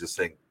 I think he's just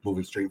saying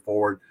moving straight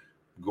forward,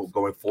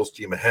 going full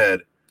steam ahead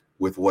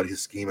with what his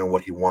scheme and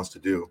what he wants to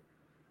do,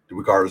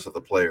 regardless of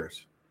the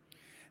players.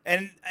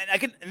 And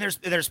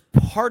there's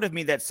part of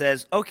me that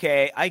says,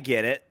 okay, I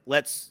get it.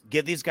 Let's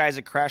give these guys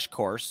a crash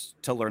course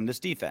to learn this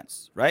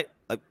defense, right?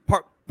 Like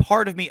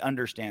part of me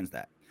understands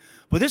that.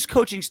 But this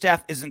coaching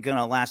staff isn't going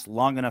to last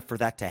long enough for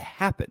that to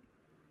happen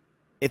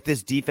if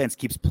this defense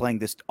keeps playing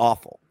this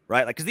awful,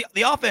 right? Like, because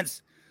the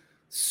offense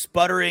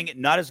sputtering,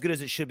 not as good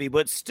as it should be,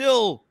 but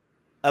still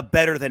a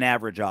better than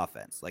average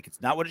offense. Like,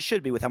 it's not what it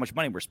should be with how much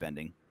money we're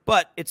spending,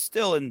 but it's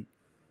still in,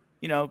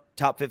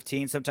 top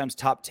 15, sometimes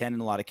top 10 in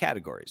a lot of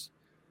categories.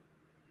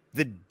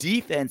 The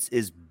defense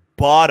is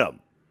bottom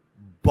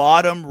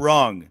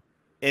rung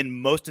in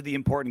most of the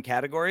important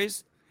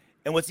categories.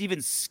 And what's even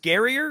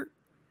scarier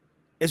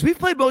is we've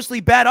played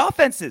mostly bad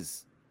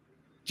offenses.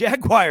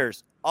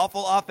 Jaguars,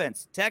 awful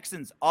offense.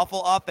 Texans,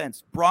 awful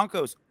offense.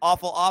 Broncos,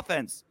 awful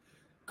offense.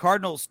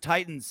 Cardinals,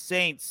 Titans,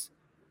 Saints,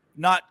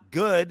 not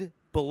good,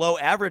 below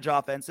average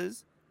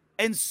offenses.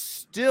 And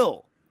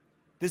still,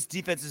 this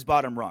defense is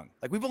bottom rung.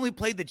 Like, we've only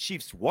played the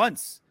Chiefs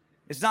once.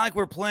 It's not like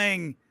we're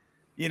playing,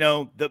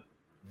 the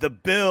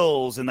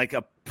Bills and like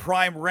a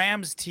prime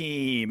Rams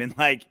team and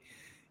like,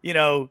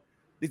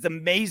 these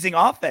amazing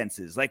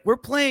offenses. Like, we're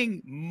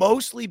playing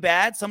mostly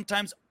bad,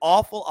 sometimes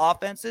awful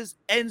offenses,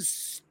 and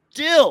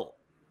still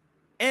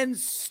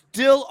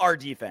our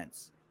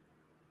defense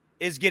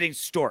is getting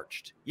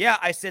storched. Yeah,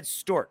 I said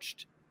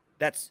storched.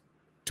 That's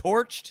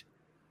torched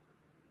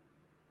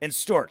and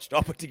storched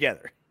all put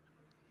together.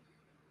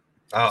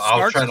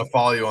 I was trying to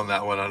follow you on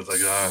that one. I was like,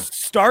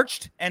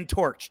 starched and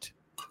torched.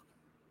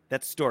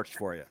 That's storched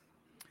for you.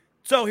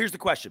 So here's the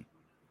question.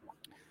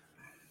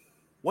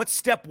 What's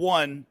step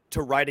one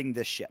to righting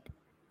this ship?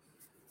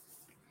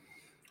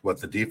 What,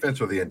 the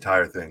defense or the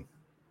entire thing?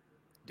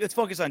 Let's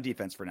focus on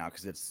defense for now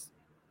because it's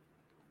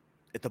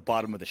at the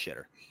bottom of the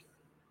shitter.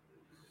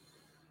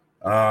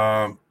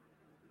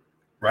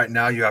 Right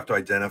now, you have to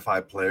identify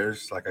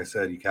players. Like I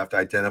said, you have to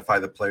identify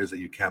the players that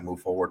you can't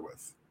move forward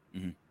with.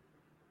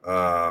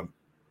 Mm-hmm.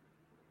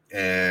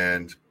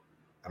 And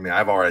I mean,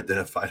 I've already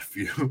identified a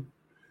few.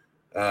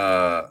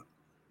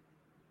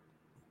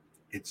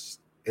 It's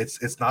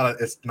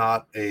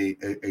not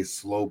a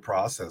slow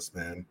process,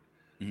 man.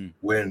 Mm-hmm.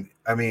 When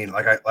I mean,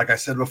 like I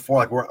said before,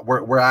 like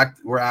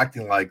we're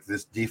acting like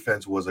this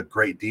defense was a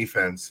great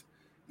defense,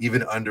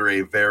 even under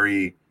a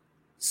very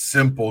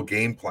simple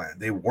game plan.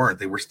 They weren't.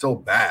 They were still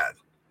bad.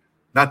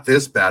 Not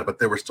this bad, but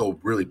they were still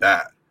really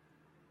bad.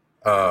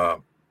 I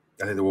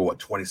think they were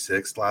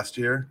 26th last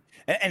year.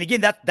 And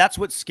again, that's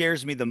what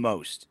scares me the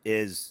most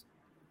is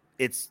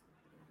it's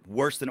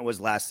worse than it was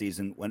last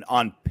season when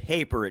on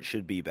paper it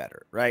should be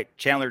better, right?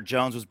 Chandler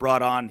Jones was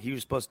brought on. He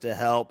was supposed to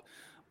help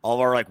all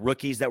of our like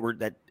rookies that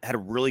had a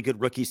really good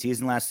rookie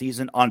season last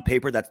season. On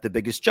paper, that's the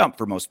biggest jump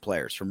for most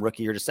players from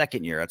rookie year to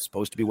second year. That's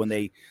supposed to be when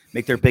they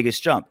make their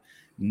biggest jump.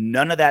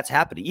 None of that's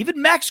happening.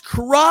 Even Max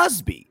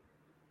Crosby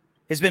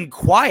has been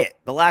quiet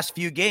the last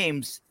few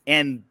games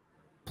and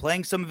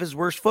playing some of his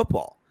worst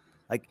football.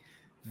 Like,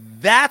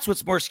 that's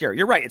what's more scary.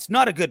 You're right. It's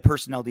not a good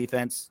personnel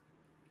defense.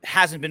 It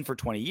hasn't been for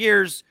 20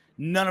 years.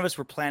 None of us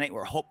were planning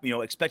or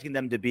expecting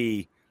them to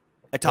be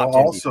a top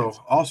 10 defense.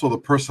 Also, the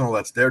personnel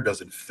that's there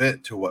doesn't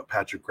fit to what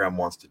Patrick Graham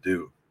wants to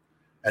do.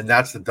 And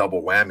that's the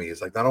double whammy.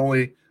 It's like, not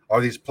only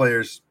are these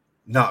players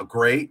not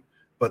great,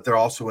 but they're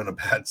also in a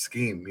bad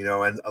scheme,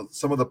 and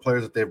some of the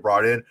players that they've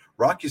brought in,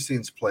 Rock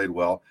Yacine's played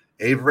well.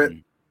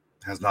 Averett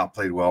has not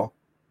played well.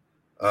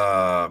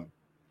 Hobbs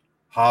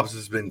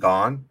has been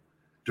gone.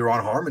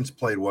 Deron Harmon's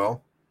played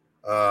well.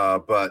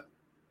 But,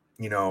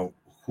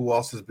 who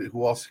else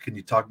can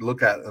you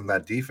look at in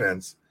that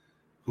defense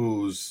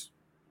who's,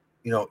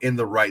 in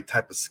the right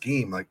type of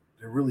scheme? Like,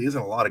 there really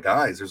isn't a lot of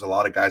guys. There's a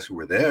lot of guys who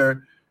were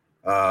there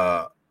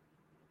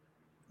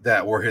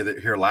that were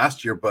here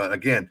last year. But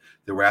again,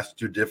 they were asked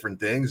to do different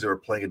things. They were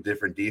playing a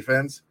different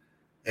defense.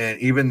 And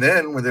even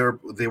then, when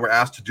they were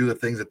asked to do the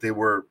things that they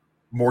were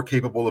more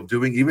capable of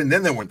doing, even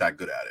then they weren't that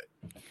good at it.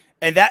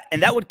 And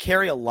that would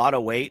carry a lot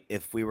of weight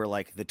if we were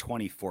like the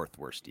 24th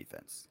worst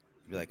defense.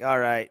 You'd be like, all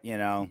right,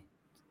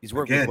 he's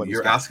working. Again,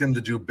 you're asking them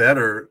to do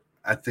better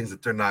at things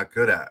that they're not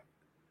good at.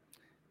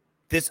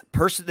 This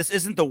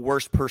isn't the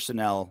worst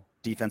personnel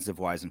defensive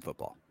wise in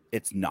football.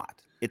 It's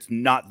not. It's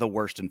not the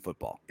worst in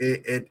football.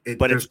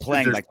 But it's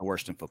playing like the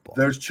worst in football.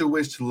 There's two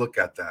ways to look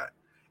at that.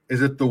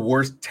 Is it the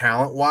worst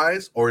talent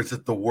wise or is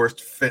it the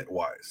worst fit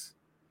wise?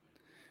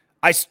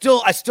 I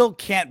still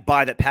can't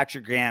buy that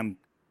Patrick Graham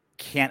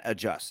can't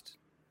adjust.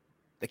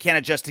 They can't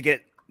adjust to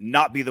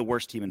not be the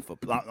worst team in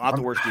football, not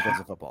the worst defense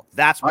in football.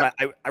 That's what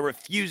I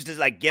refuse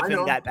to give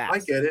him that pass. I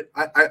get it.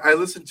 I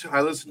listened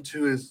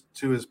to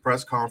his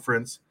press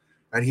conference,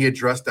 and he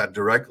addressed that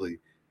directly,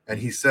 and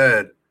he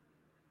said,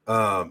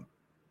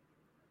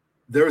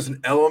 there is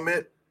an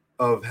element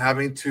of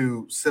having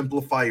to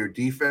simplify your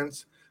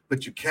defense,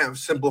 but you can't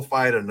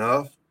simplify it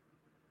enough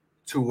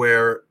to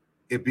where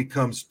it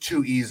becomes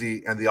too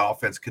easy and the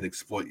offense can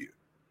exploit you.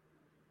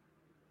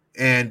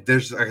 And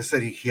there's, like I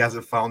said, he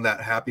hasn't found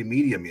that happy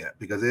medium yet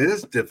because it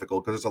is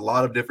difficult because there's a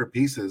lot of different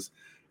pieces.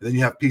 And then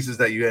you have pieces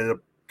that you end up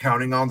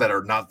counting on that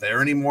are not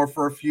there anymore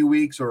for a few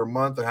weeks or a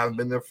month or haven't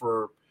been there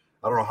for,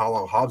 I don't know how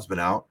long Hobbs been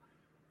out.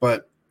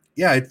 But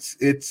yeah,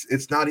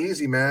 it's not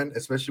easy, man,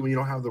 especially when you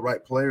don't have the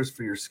right players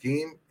for your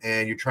scheme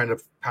and you're trying to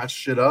patch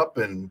shit up,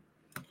 and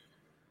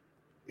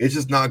it's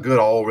just not good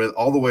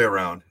all the way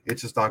around.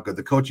 It's just not good.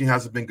 The coaching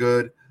hasn't been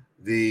good.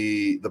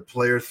 The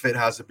player fit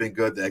hasn't been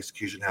good. The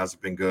execution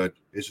hasn't been good.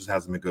 It just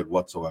hasn't been good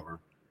whatsoever.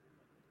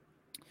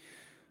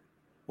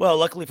 Well,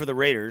 luckily for the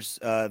Raiders,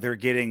 they're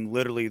getting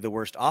literally the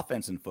worst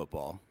offense in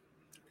football.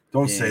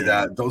 Don't say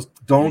that.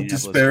 Don't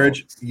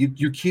disparage.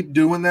 You keep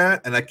doing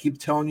that, and I keep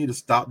telling you to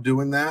stop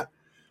doing that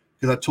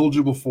because I told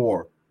you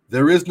before,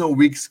 there is no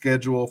weak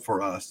schedule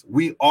for us.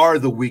 We are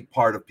the weak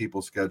part of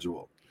people's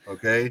schedule,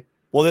 okay?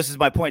 Well, this is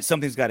my point.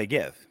 Something's got to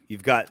give.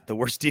 You've got the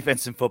worst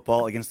defense in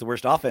football against the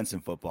worst offense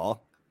in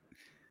football.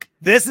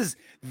 This is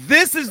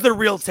the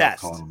real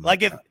test.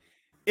 Like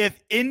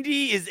if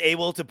Indy is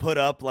able to put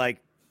up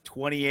like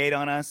 28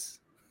 on us,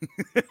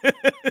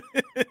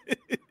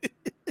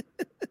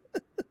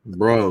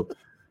 Bro,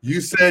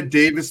 you said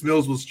Davis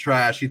Mills was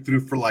trash. He threw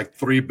for like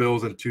 3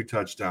 bills and 2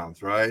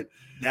 touchdowns, right?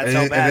 That's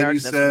how bad. And then you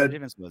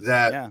that's said was.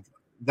 that, Yeah.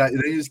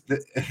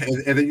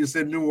 and then you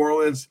said New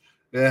Orleans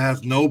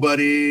has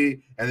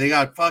nobody, and they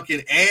got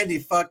fucking Andy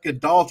fucking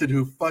Dalton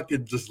who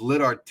fucking just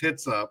lit our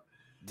tits up.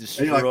 And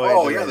you're like,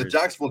 oh yeah, the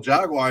Jacksonville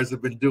Jaguars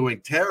have been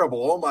doing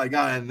terrible. Oh my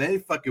god, and they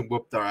fucking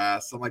whooped our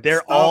ass. I'm like, they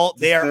are all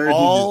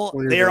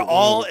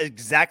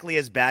exactly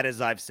as bad as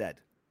I've said,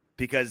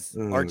 because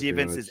our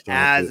defense is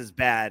as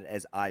bad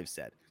as I've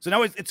said. So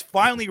now it's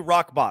finally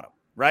rock bottom,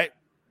 right?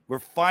 We're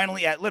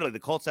finally at literally the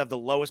Colts have the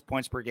lowest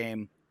points per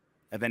game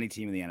of any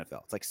team in the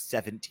NFL. It's like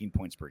 17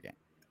 points per game.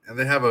 And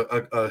they have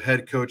a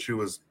head coach who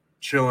was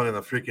chilling in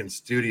the freaking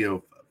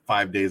studio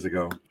 5 days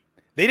ago.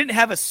 They didn't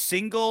have a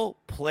single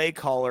play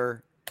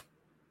caller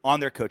on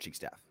their coaching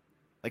staff,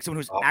 like someone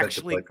who's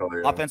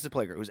offensive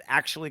player, who's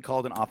actually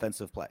called an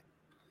offensive play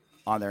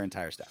on their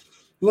entire staff.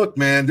 Look,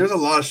 man, there's a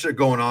lot of shit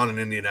going on in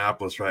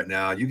Indianapolis right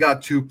now. You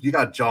got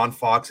John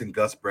Fox and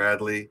Gus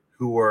Bradley,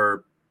 who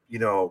are,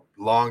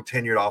 long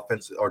tenured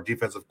offensive or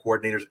defensive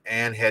coordinators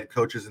and head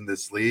coaches in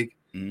this league,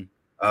 who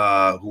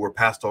were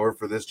passed over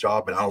for this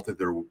job, and I don't think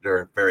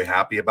they're very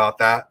happy about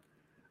that.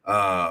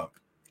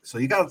 So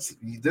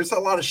there's a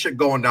lot of shit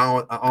going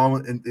down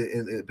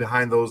in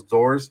behind those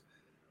doors.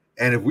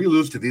 And if we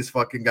lose to these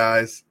fucking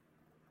guys,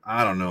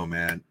 I don't know,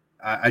 man.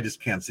 I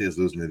just can't see us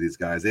losing to these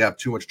guys. They have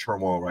too much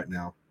turmoil right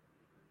now.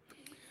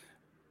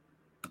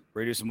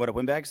 Ready to do some What Up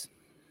Windbags?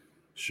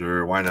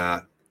 Sure, why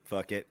not?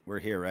 Fuck it. We're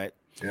here, right?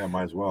 Yeah,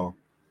 might as well.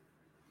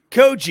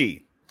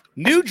 Koji,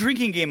 new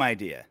drinking game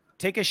idea.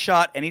 Take a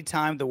shot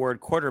anytime the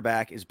word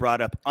quarterback is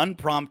brought up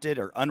unprompted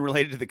or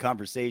unrelated to the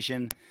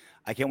conversation.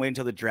 I can't wait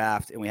until the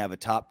draft and we have a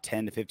top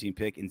 10 to 15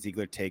 pick and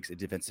Ziegler takes a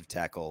defensive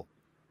tackle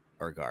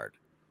or guard.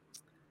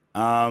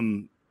 I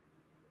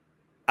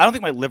don't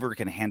think my liver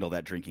can handle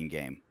that drinking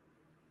game.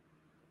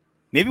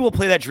 Maybe we'll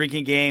play that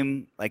drinking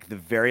game like the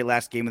very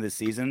last game of the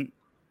season.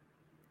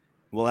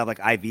 We'll have like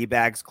IV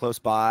bags close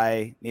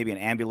by, maybe an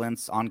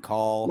ambulance on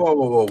call.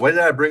 Whoa. When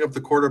did I bring up the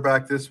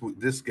quarterback this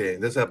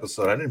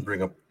episode? I didn't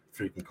bring up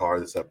freaking car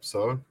this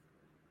episode.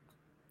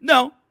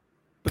 No,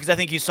 because I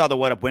think you saw the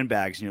What Up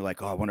Windbags and you're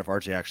like, oh, I wonder if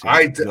RJ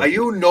actually.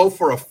 You know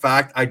for a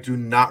fact I do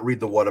not read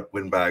the What Up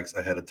Windbags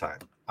ahead of time.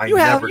 I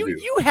never do.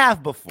 You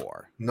have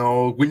before.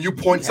 No, when you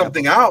point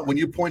something out,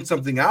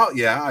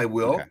 yeah, I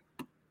will. Okay.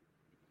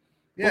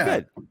 Yeah,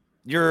 well,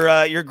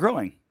 good. You're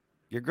growing.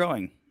 You're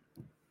growing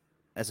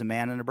as a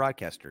man and a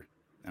broadcaster,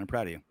 and I'm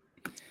proud of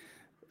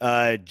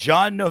you.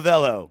 John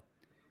Novello,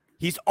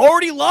 he's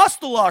already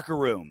lost the locker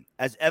room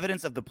as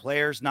evidence of the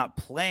players not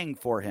playing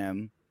for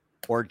him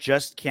or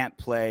just can't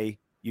play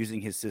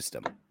using his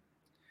system.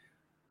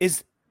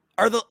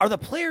 Are the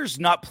players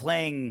not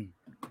playing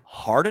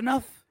hard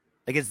enough?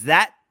 Like, is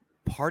that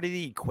part of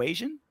the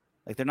equation?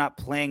 Like, they're not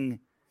playing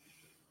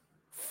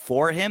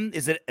for him?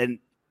 Is it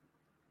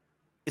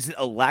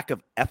a lack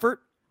of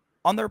effort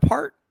on their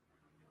part?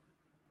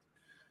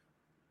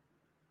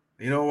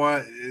 You know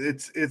what?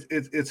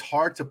 It's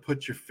hard to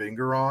put your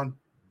finger on,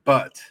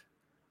 but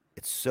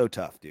it's so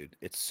tough, dude.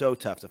 It's so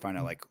tough to find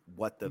out like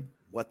what the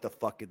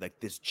fuck is like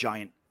this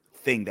giant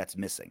thing that's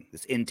missing.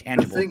 This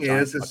intangible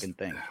fucking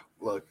thing.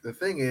 Look, the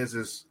thing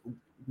is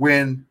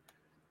when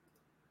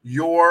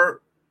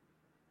you're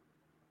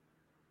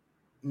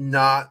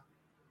not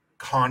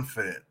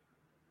confident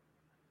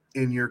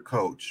in your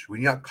coach,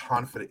 when you're not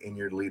confident in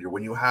your leader,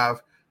 when you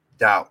have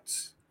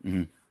doubts,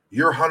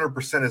 your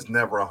 100% is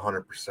never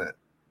 100%.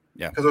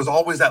 Yeah. Because there's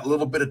always that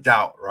little bit of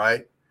doubt,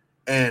 right?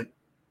 And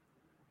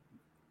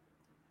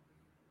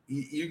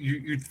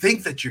you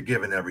think that you're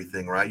giving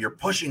everything, right? You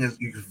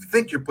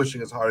think you're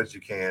pushing as hard as you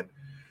can.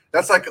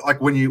 That's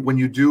like when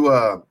you do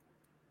a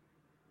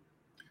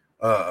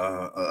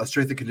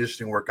strength and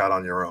conditioning workout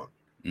on your own.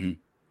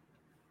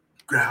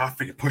 I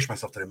freaking push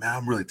myself today, man.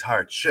 I'm really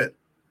tired. Shit.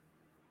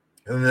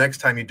 And then the next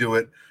time you do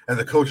it, and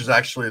the coach is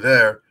actually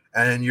there,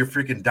 and you're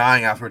freaking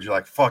dying afterwards, you're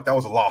like, "Fuck, that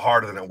was a lot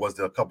harder than it was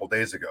a couple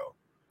days ago."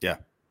 Yeah.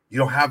 You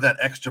don't have that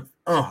extra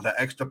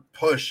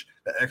push,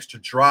 that extra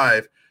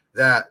drive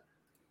that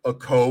a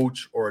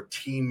coach or a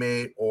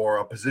teammate or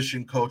a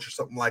position coach or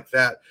something like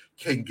that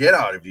can get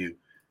out of you.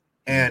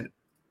 And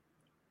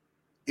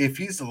if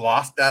he's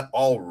lost that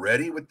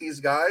already with these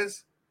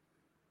guys,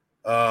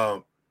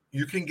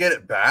 you can get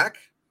it back,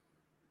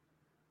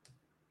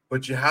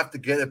 but you have to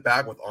get it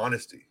back with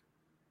honesty,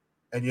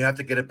 and you have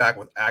to get it back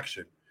with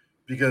action,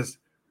 because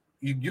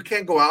you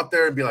can't go out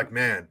there and be like,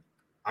 man,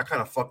 I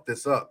kind of fucked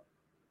this up,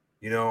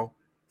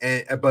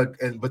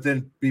 but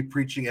then be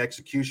preaching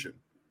execution.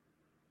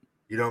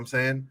 You know what I'm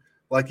saying?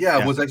 Like,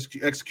 yeah. Was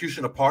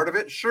execution a part of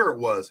it? Sure it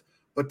was,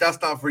 but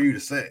that's not for you to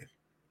say.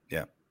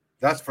 Yeah.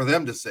 That's for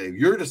them to say.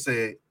 You're to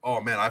say,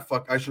 oh man,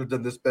 I should have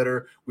done this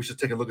better. We should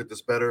take a look at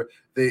this better.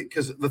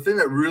 Because the thing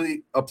that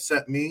really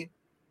upset me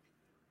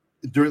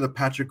during the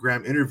Patrick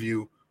Graham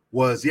interview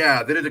was,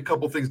 they did a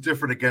couple things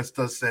different against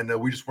us, and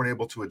we just weren't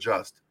able to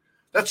adjust.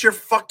 That's your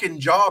fucking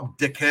job,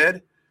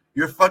 dickhead.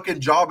 Your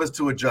fucking job is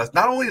to adjust.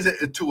 Not only is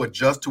it to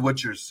adjust to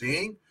what you're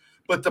seeing,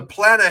 but to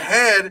plan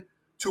ahead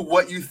to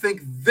what you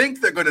think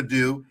they're going to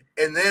do,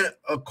 and then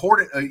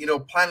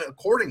plan it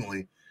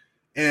accordingly.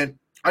 And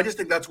I just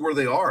think that's where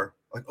they are.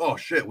 Like, oh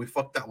shit, we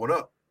fucked that one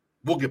up.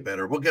 We'll get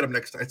better. We'll get them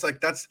next time. It's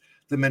like that's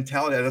the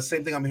mentality. And the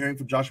same thing I'm hearing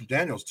from Josh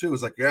McDaniels too.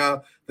 It's like, yeah,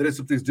 they did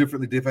some things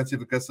differently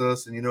defensive against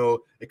us, and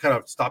it kind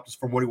of stopped us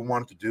from what we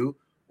wanted to do.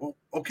 Well,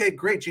 okay,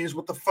 great, genius.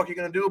 What the fuck are you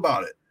gonna do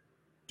about it?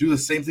 Do the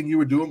same thing you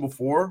were doing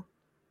before?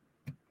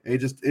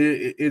 It's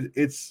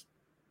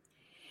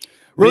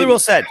really well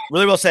said.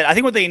 Really well said. I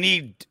think what they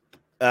need,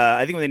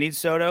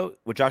 Soto,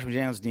 what Josh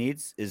McDaniels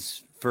needs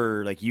is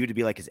for like you to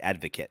be like his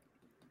advocate.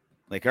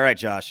 Like, all right,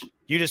 Josh,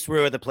 you just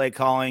screw with the play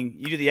calling.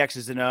 You do the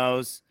X's and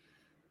O's.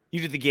 You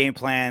do the game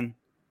plan.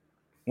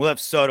 We'll have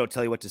Soto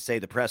tell you what to say,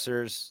 the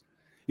pressers.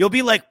 You'll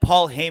be like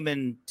Paul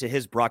Heyman to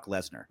his Brock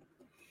Lesnar.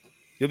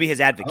 You'll be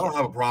his advocate. I don't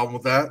have a problem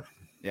with that.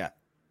 Yeah.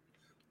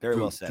 Very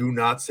well said. Do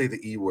not say the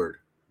E word.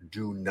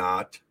 Do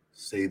not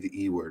say the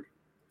E word.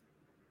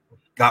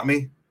 Got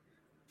me?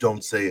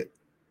 Don't say it.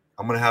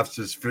 I'm going to have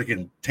this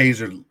freaking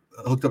taser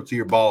hooked up to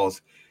your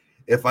balls.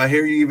 If I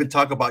hear you even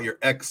talk about your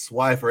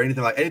ex-wife or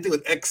anything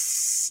with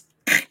X,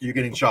 you're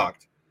getting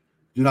shocked.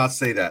 Do not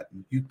say that.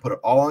 You put it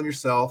all on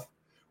yourself.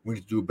 We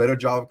need to do a better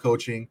job of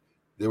coaching.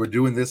 They were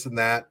doing this and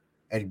that,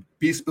 and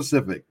be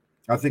specific.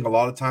 I think a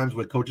lot of times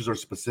when coaches are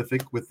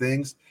specific with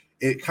things,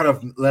 it kind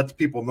of lets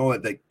people know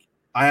that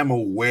I am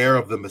aware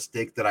of the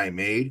mistake that I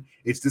made.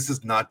 This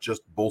is not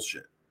just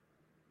bullshit.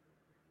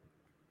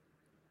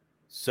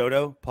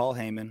 Soto, Paul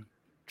Heyman,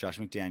 Josh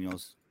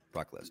McDaniels,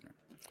 Brock Lesnar.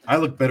 I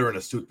look better in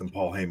a suit than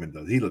Paul Heyman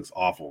does. He looks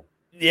awful.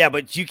 Yeah,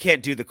 but you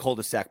can't do the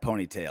cul-de-sac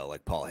ponytail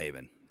like Paul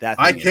Heyman.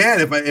 I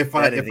can if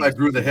I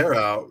grew the hair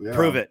out. Yeah.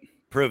 Prove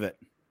it.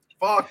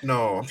 Fuck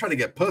no. I'm trying to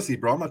get pussy,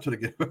 bro. I'm not trying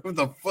to get what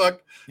the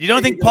fuck. You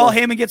don't think Paul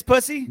Heyman gets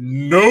pussy?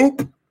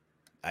 Nope.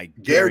 I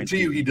guarantee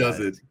you he does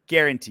it.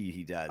 Guarantee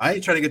he does. I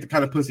ain't trying to get the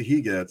kind of pussy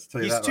he gets.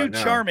 He's too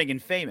charming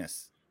and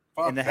famous.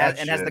 And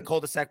has the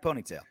cul-de-sac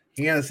ponytail.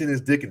 He hasn't seen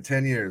his dick in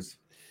 10 years.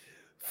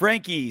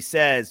 Frankie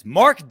says,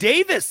 Mark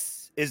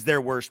Davis is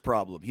their worst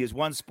problem. He is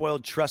one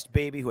spoiled trust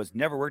baby who has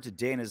never worked a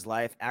day in his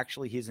life.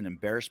 Actually, he's an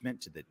embarrassment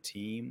to the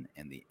team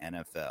and the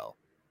NFL.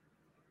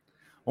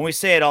 When we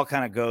say it all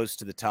kind of goes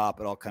to the top,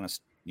 it all kind of,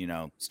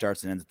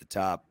 starts and ends at the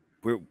top.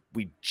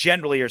 We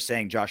generally are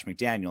saying Josh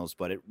McDaniels,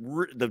 but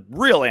the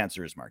real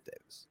answer is Mark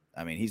Davis.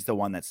 I mean, he's the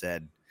one that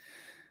said,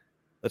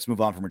 let's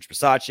move on from Rich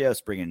Bisaccia.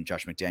 Let's bring in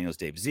Josh McDaniels,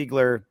 Dave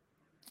Ziegler.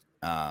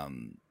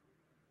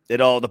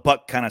 The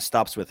buck kind of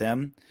stops with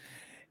him.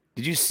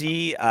 Did you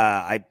see,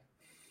 I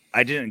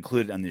didn't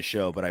include it on this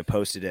show, but I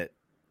posted it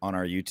on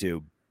our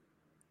YouTube.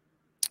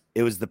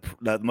 It was the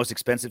most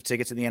expensive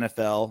tickets in the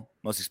NFL,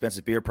 most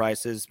expensive beer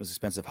prices, most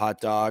expensive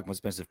hot dog, most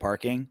expensive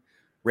parking.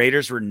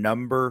 Raiders were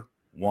number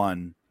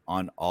one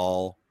on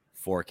all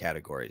four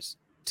categories: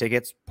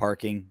 tickets,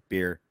 parking,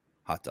 beer,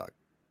 hot dog.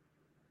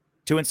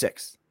 2 and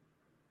 6.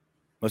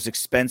 Most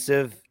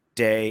expensive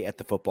day at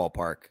the football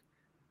park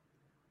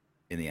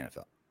in the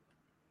NFL.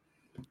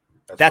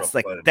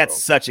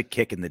 That's such a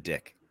kick in the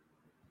dick.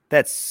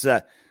 That's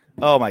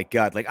oh my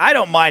God. Like, I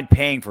don't mind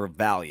paying for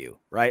value,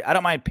 right? I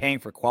don't mind paying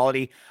for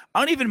quality. I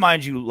don't even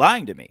mind you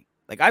lying to me.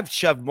 Like, I've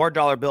shoved more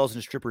dollar bills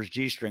in strippers'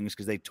 G-strings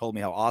because they told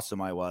me how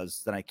awesome I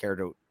was than I care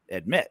to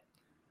admit.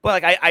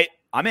 But like,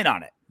 I'm in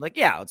on it. Like,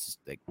 yeah, let's just,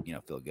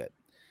 feel good.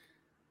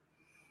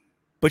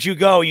 But you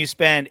go and you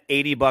spend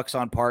 $80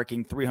 on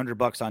parking,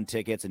 $300 on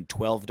tickets, and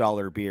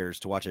 $12 beers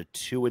to watch a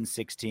 2 and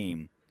 6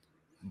 team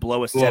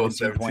blow a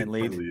 17-point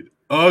lead.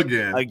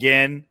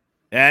 Again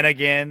and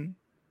again.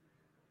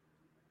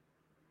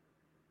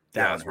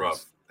 That's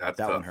rough. That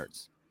one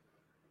hurts.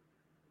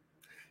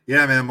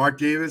 Yeah, man. Mark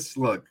Davis,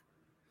 look.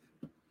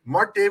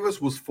 Mark Davis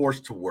was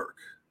forced to work,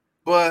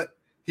 but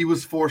he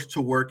was forced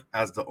to work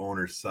as the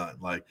owner's son.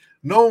 Like,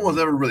 no one was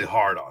ever really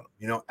hard on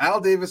him. Al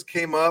Davis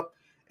came up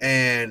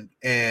and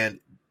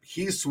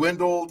he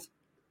swindled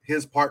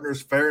his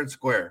partners fair and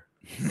square.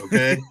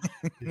 Okay.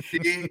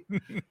 he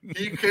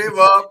came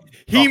up.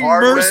 He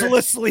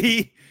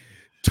mercilessly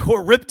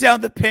ripped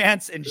down the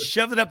pants and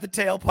shoved it up the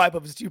tailpipe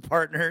of his two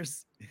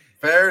partners.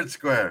 Fair and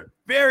square.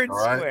 Fair and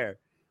square.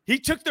 He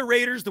took the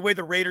Raiders the way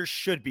the Raiders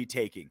should be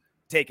taken,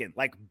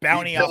 like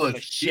bounty off of a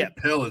ship.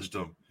 He pillaged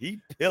them. He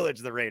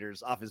pillaged the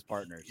Raiders off his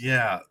partners.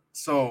 Yeah.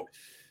 So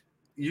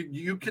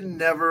you can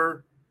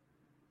never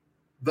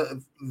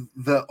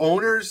the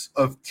owners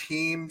of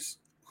teams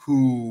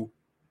who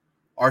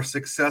are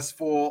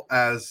successful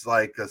as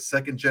like a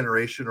second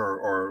generation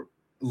or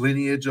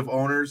lineage of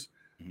owners,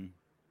 mm-hmm.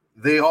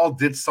 They all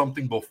did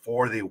something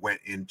before they went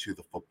into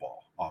the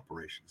football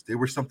operations. They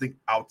were something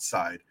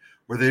outside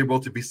where they were able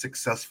to be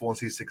successful and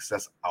see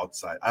success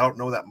outside. I don't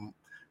know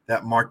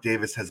that Mark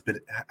Davis has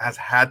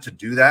had to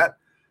do that.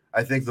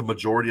 I think the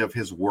majority of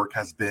his work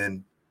has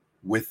been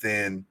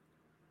within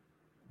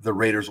the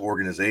Raiders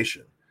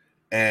organization.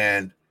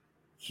 And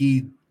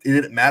it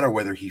didn't matter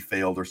whether he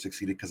failed or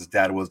succeeded because his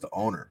dad was the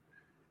owner.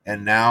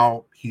 And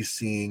now he's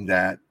seeing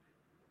that,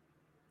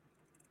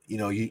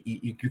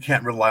 you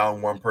can't rely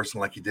on one person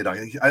like he did.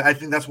 I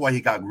think that's why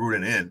he got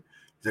Gruden in.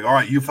 He's like, all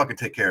right, you fucking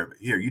take care of it.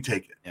 Here, you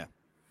take it. Yeah.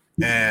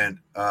 And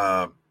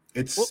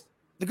it's well,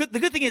 the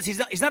good thing is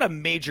he's not a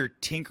major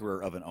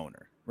tinkerer of an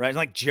owner, right? It's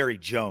like Jerry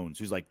Jones,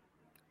 who's like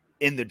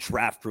in the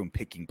draft room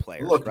picking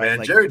players. look, right? man.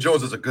 Like, Jerry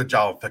Jones does a good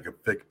job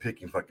of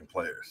picking fucking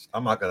players.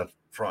 I'm not gonna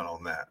front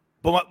on that.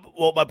 But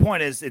my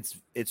point is,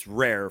 it's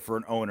rare for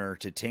an owner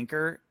to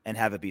tinker and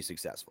have it be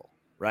successful,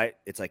 right?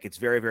 It's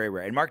very, very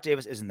rare. And Mark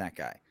Davis isn't that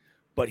guy,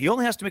 but he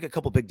only has to make a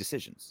couple big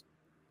decisions,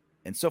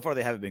 and so far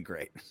they haven't been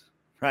great,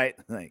 right?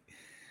 Like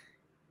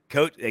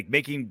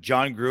making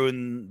John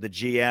Gruden the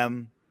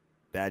GM,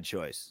 bad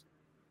choice.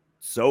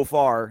 So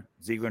far,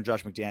 Ziegler and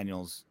Josh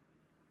McDaniels,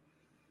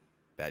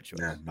 bad choice.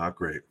 Yeah, not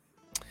great.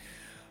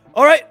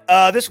 All right,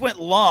 this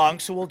went long,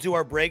 so we'll do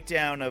our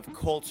breakdown of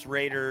Colts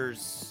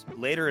Raiders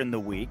later in the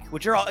week,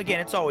 which are again,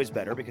 it's always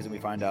better because then we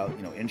find out,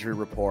 injury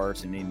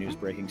reports and any news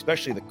breaking,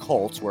 especially the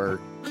Colts, where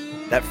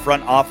that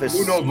front office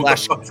Who knows what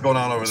the fuck's going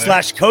on over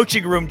there? /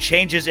 coaching room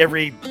changes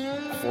every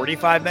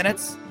 45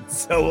 minutes.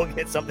 So we'll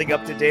get something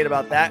up to date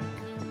about that.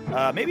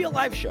 Maybe a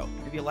live show,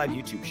 maybe a live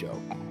YouTube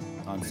show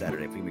on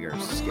Saturday if we make our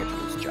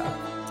schedules job.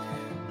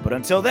 But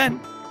until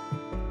then,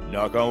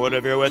 knock on wood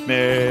if you're with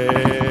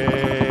me.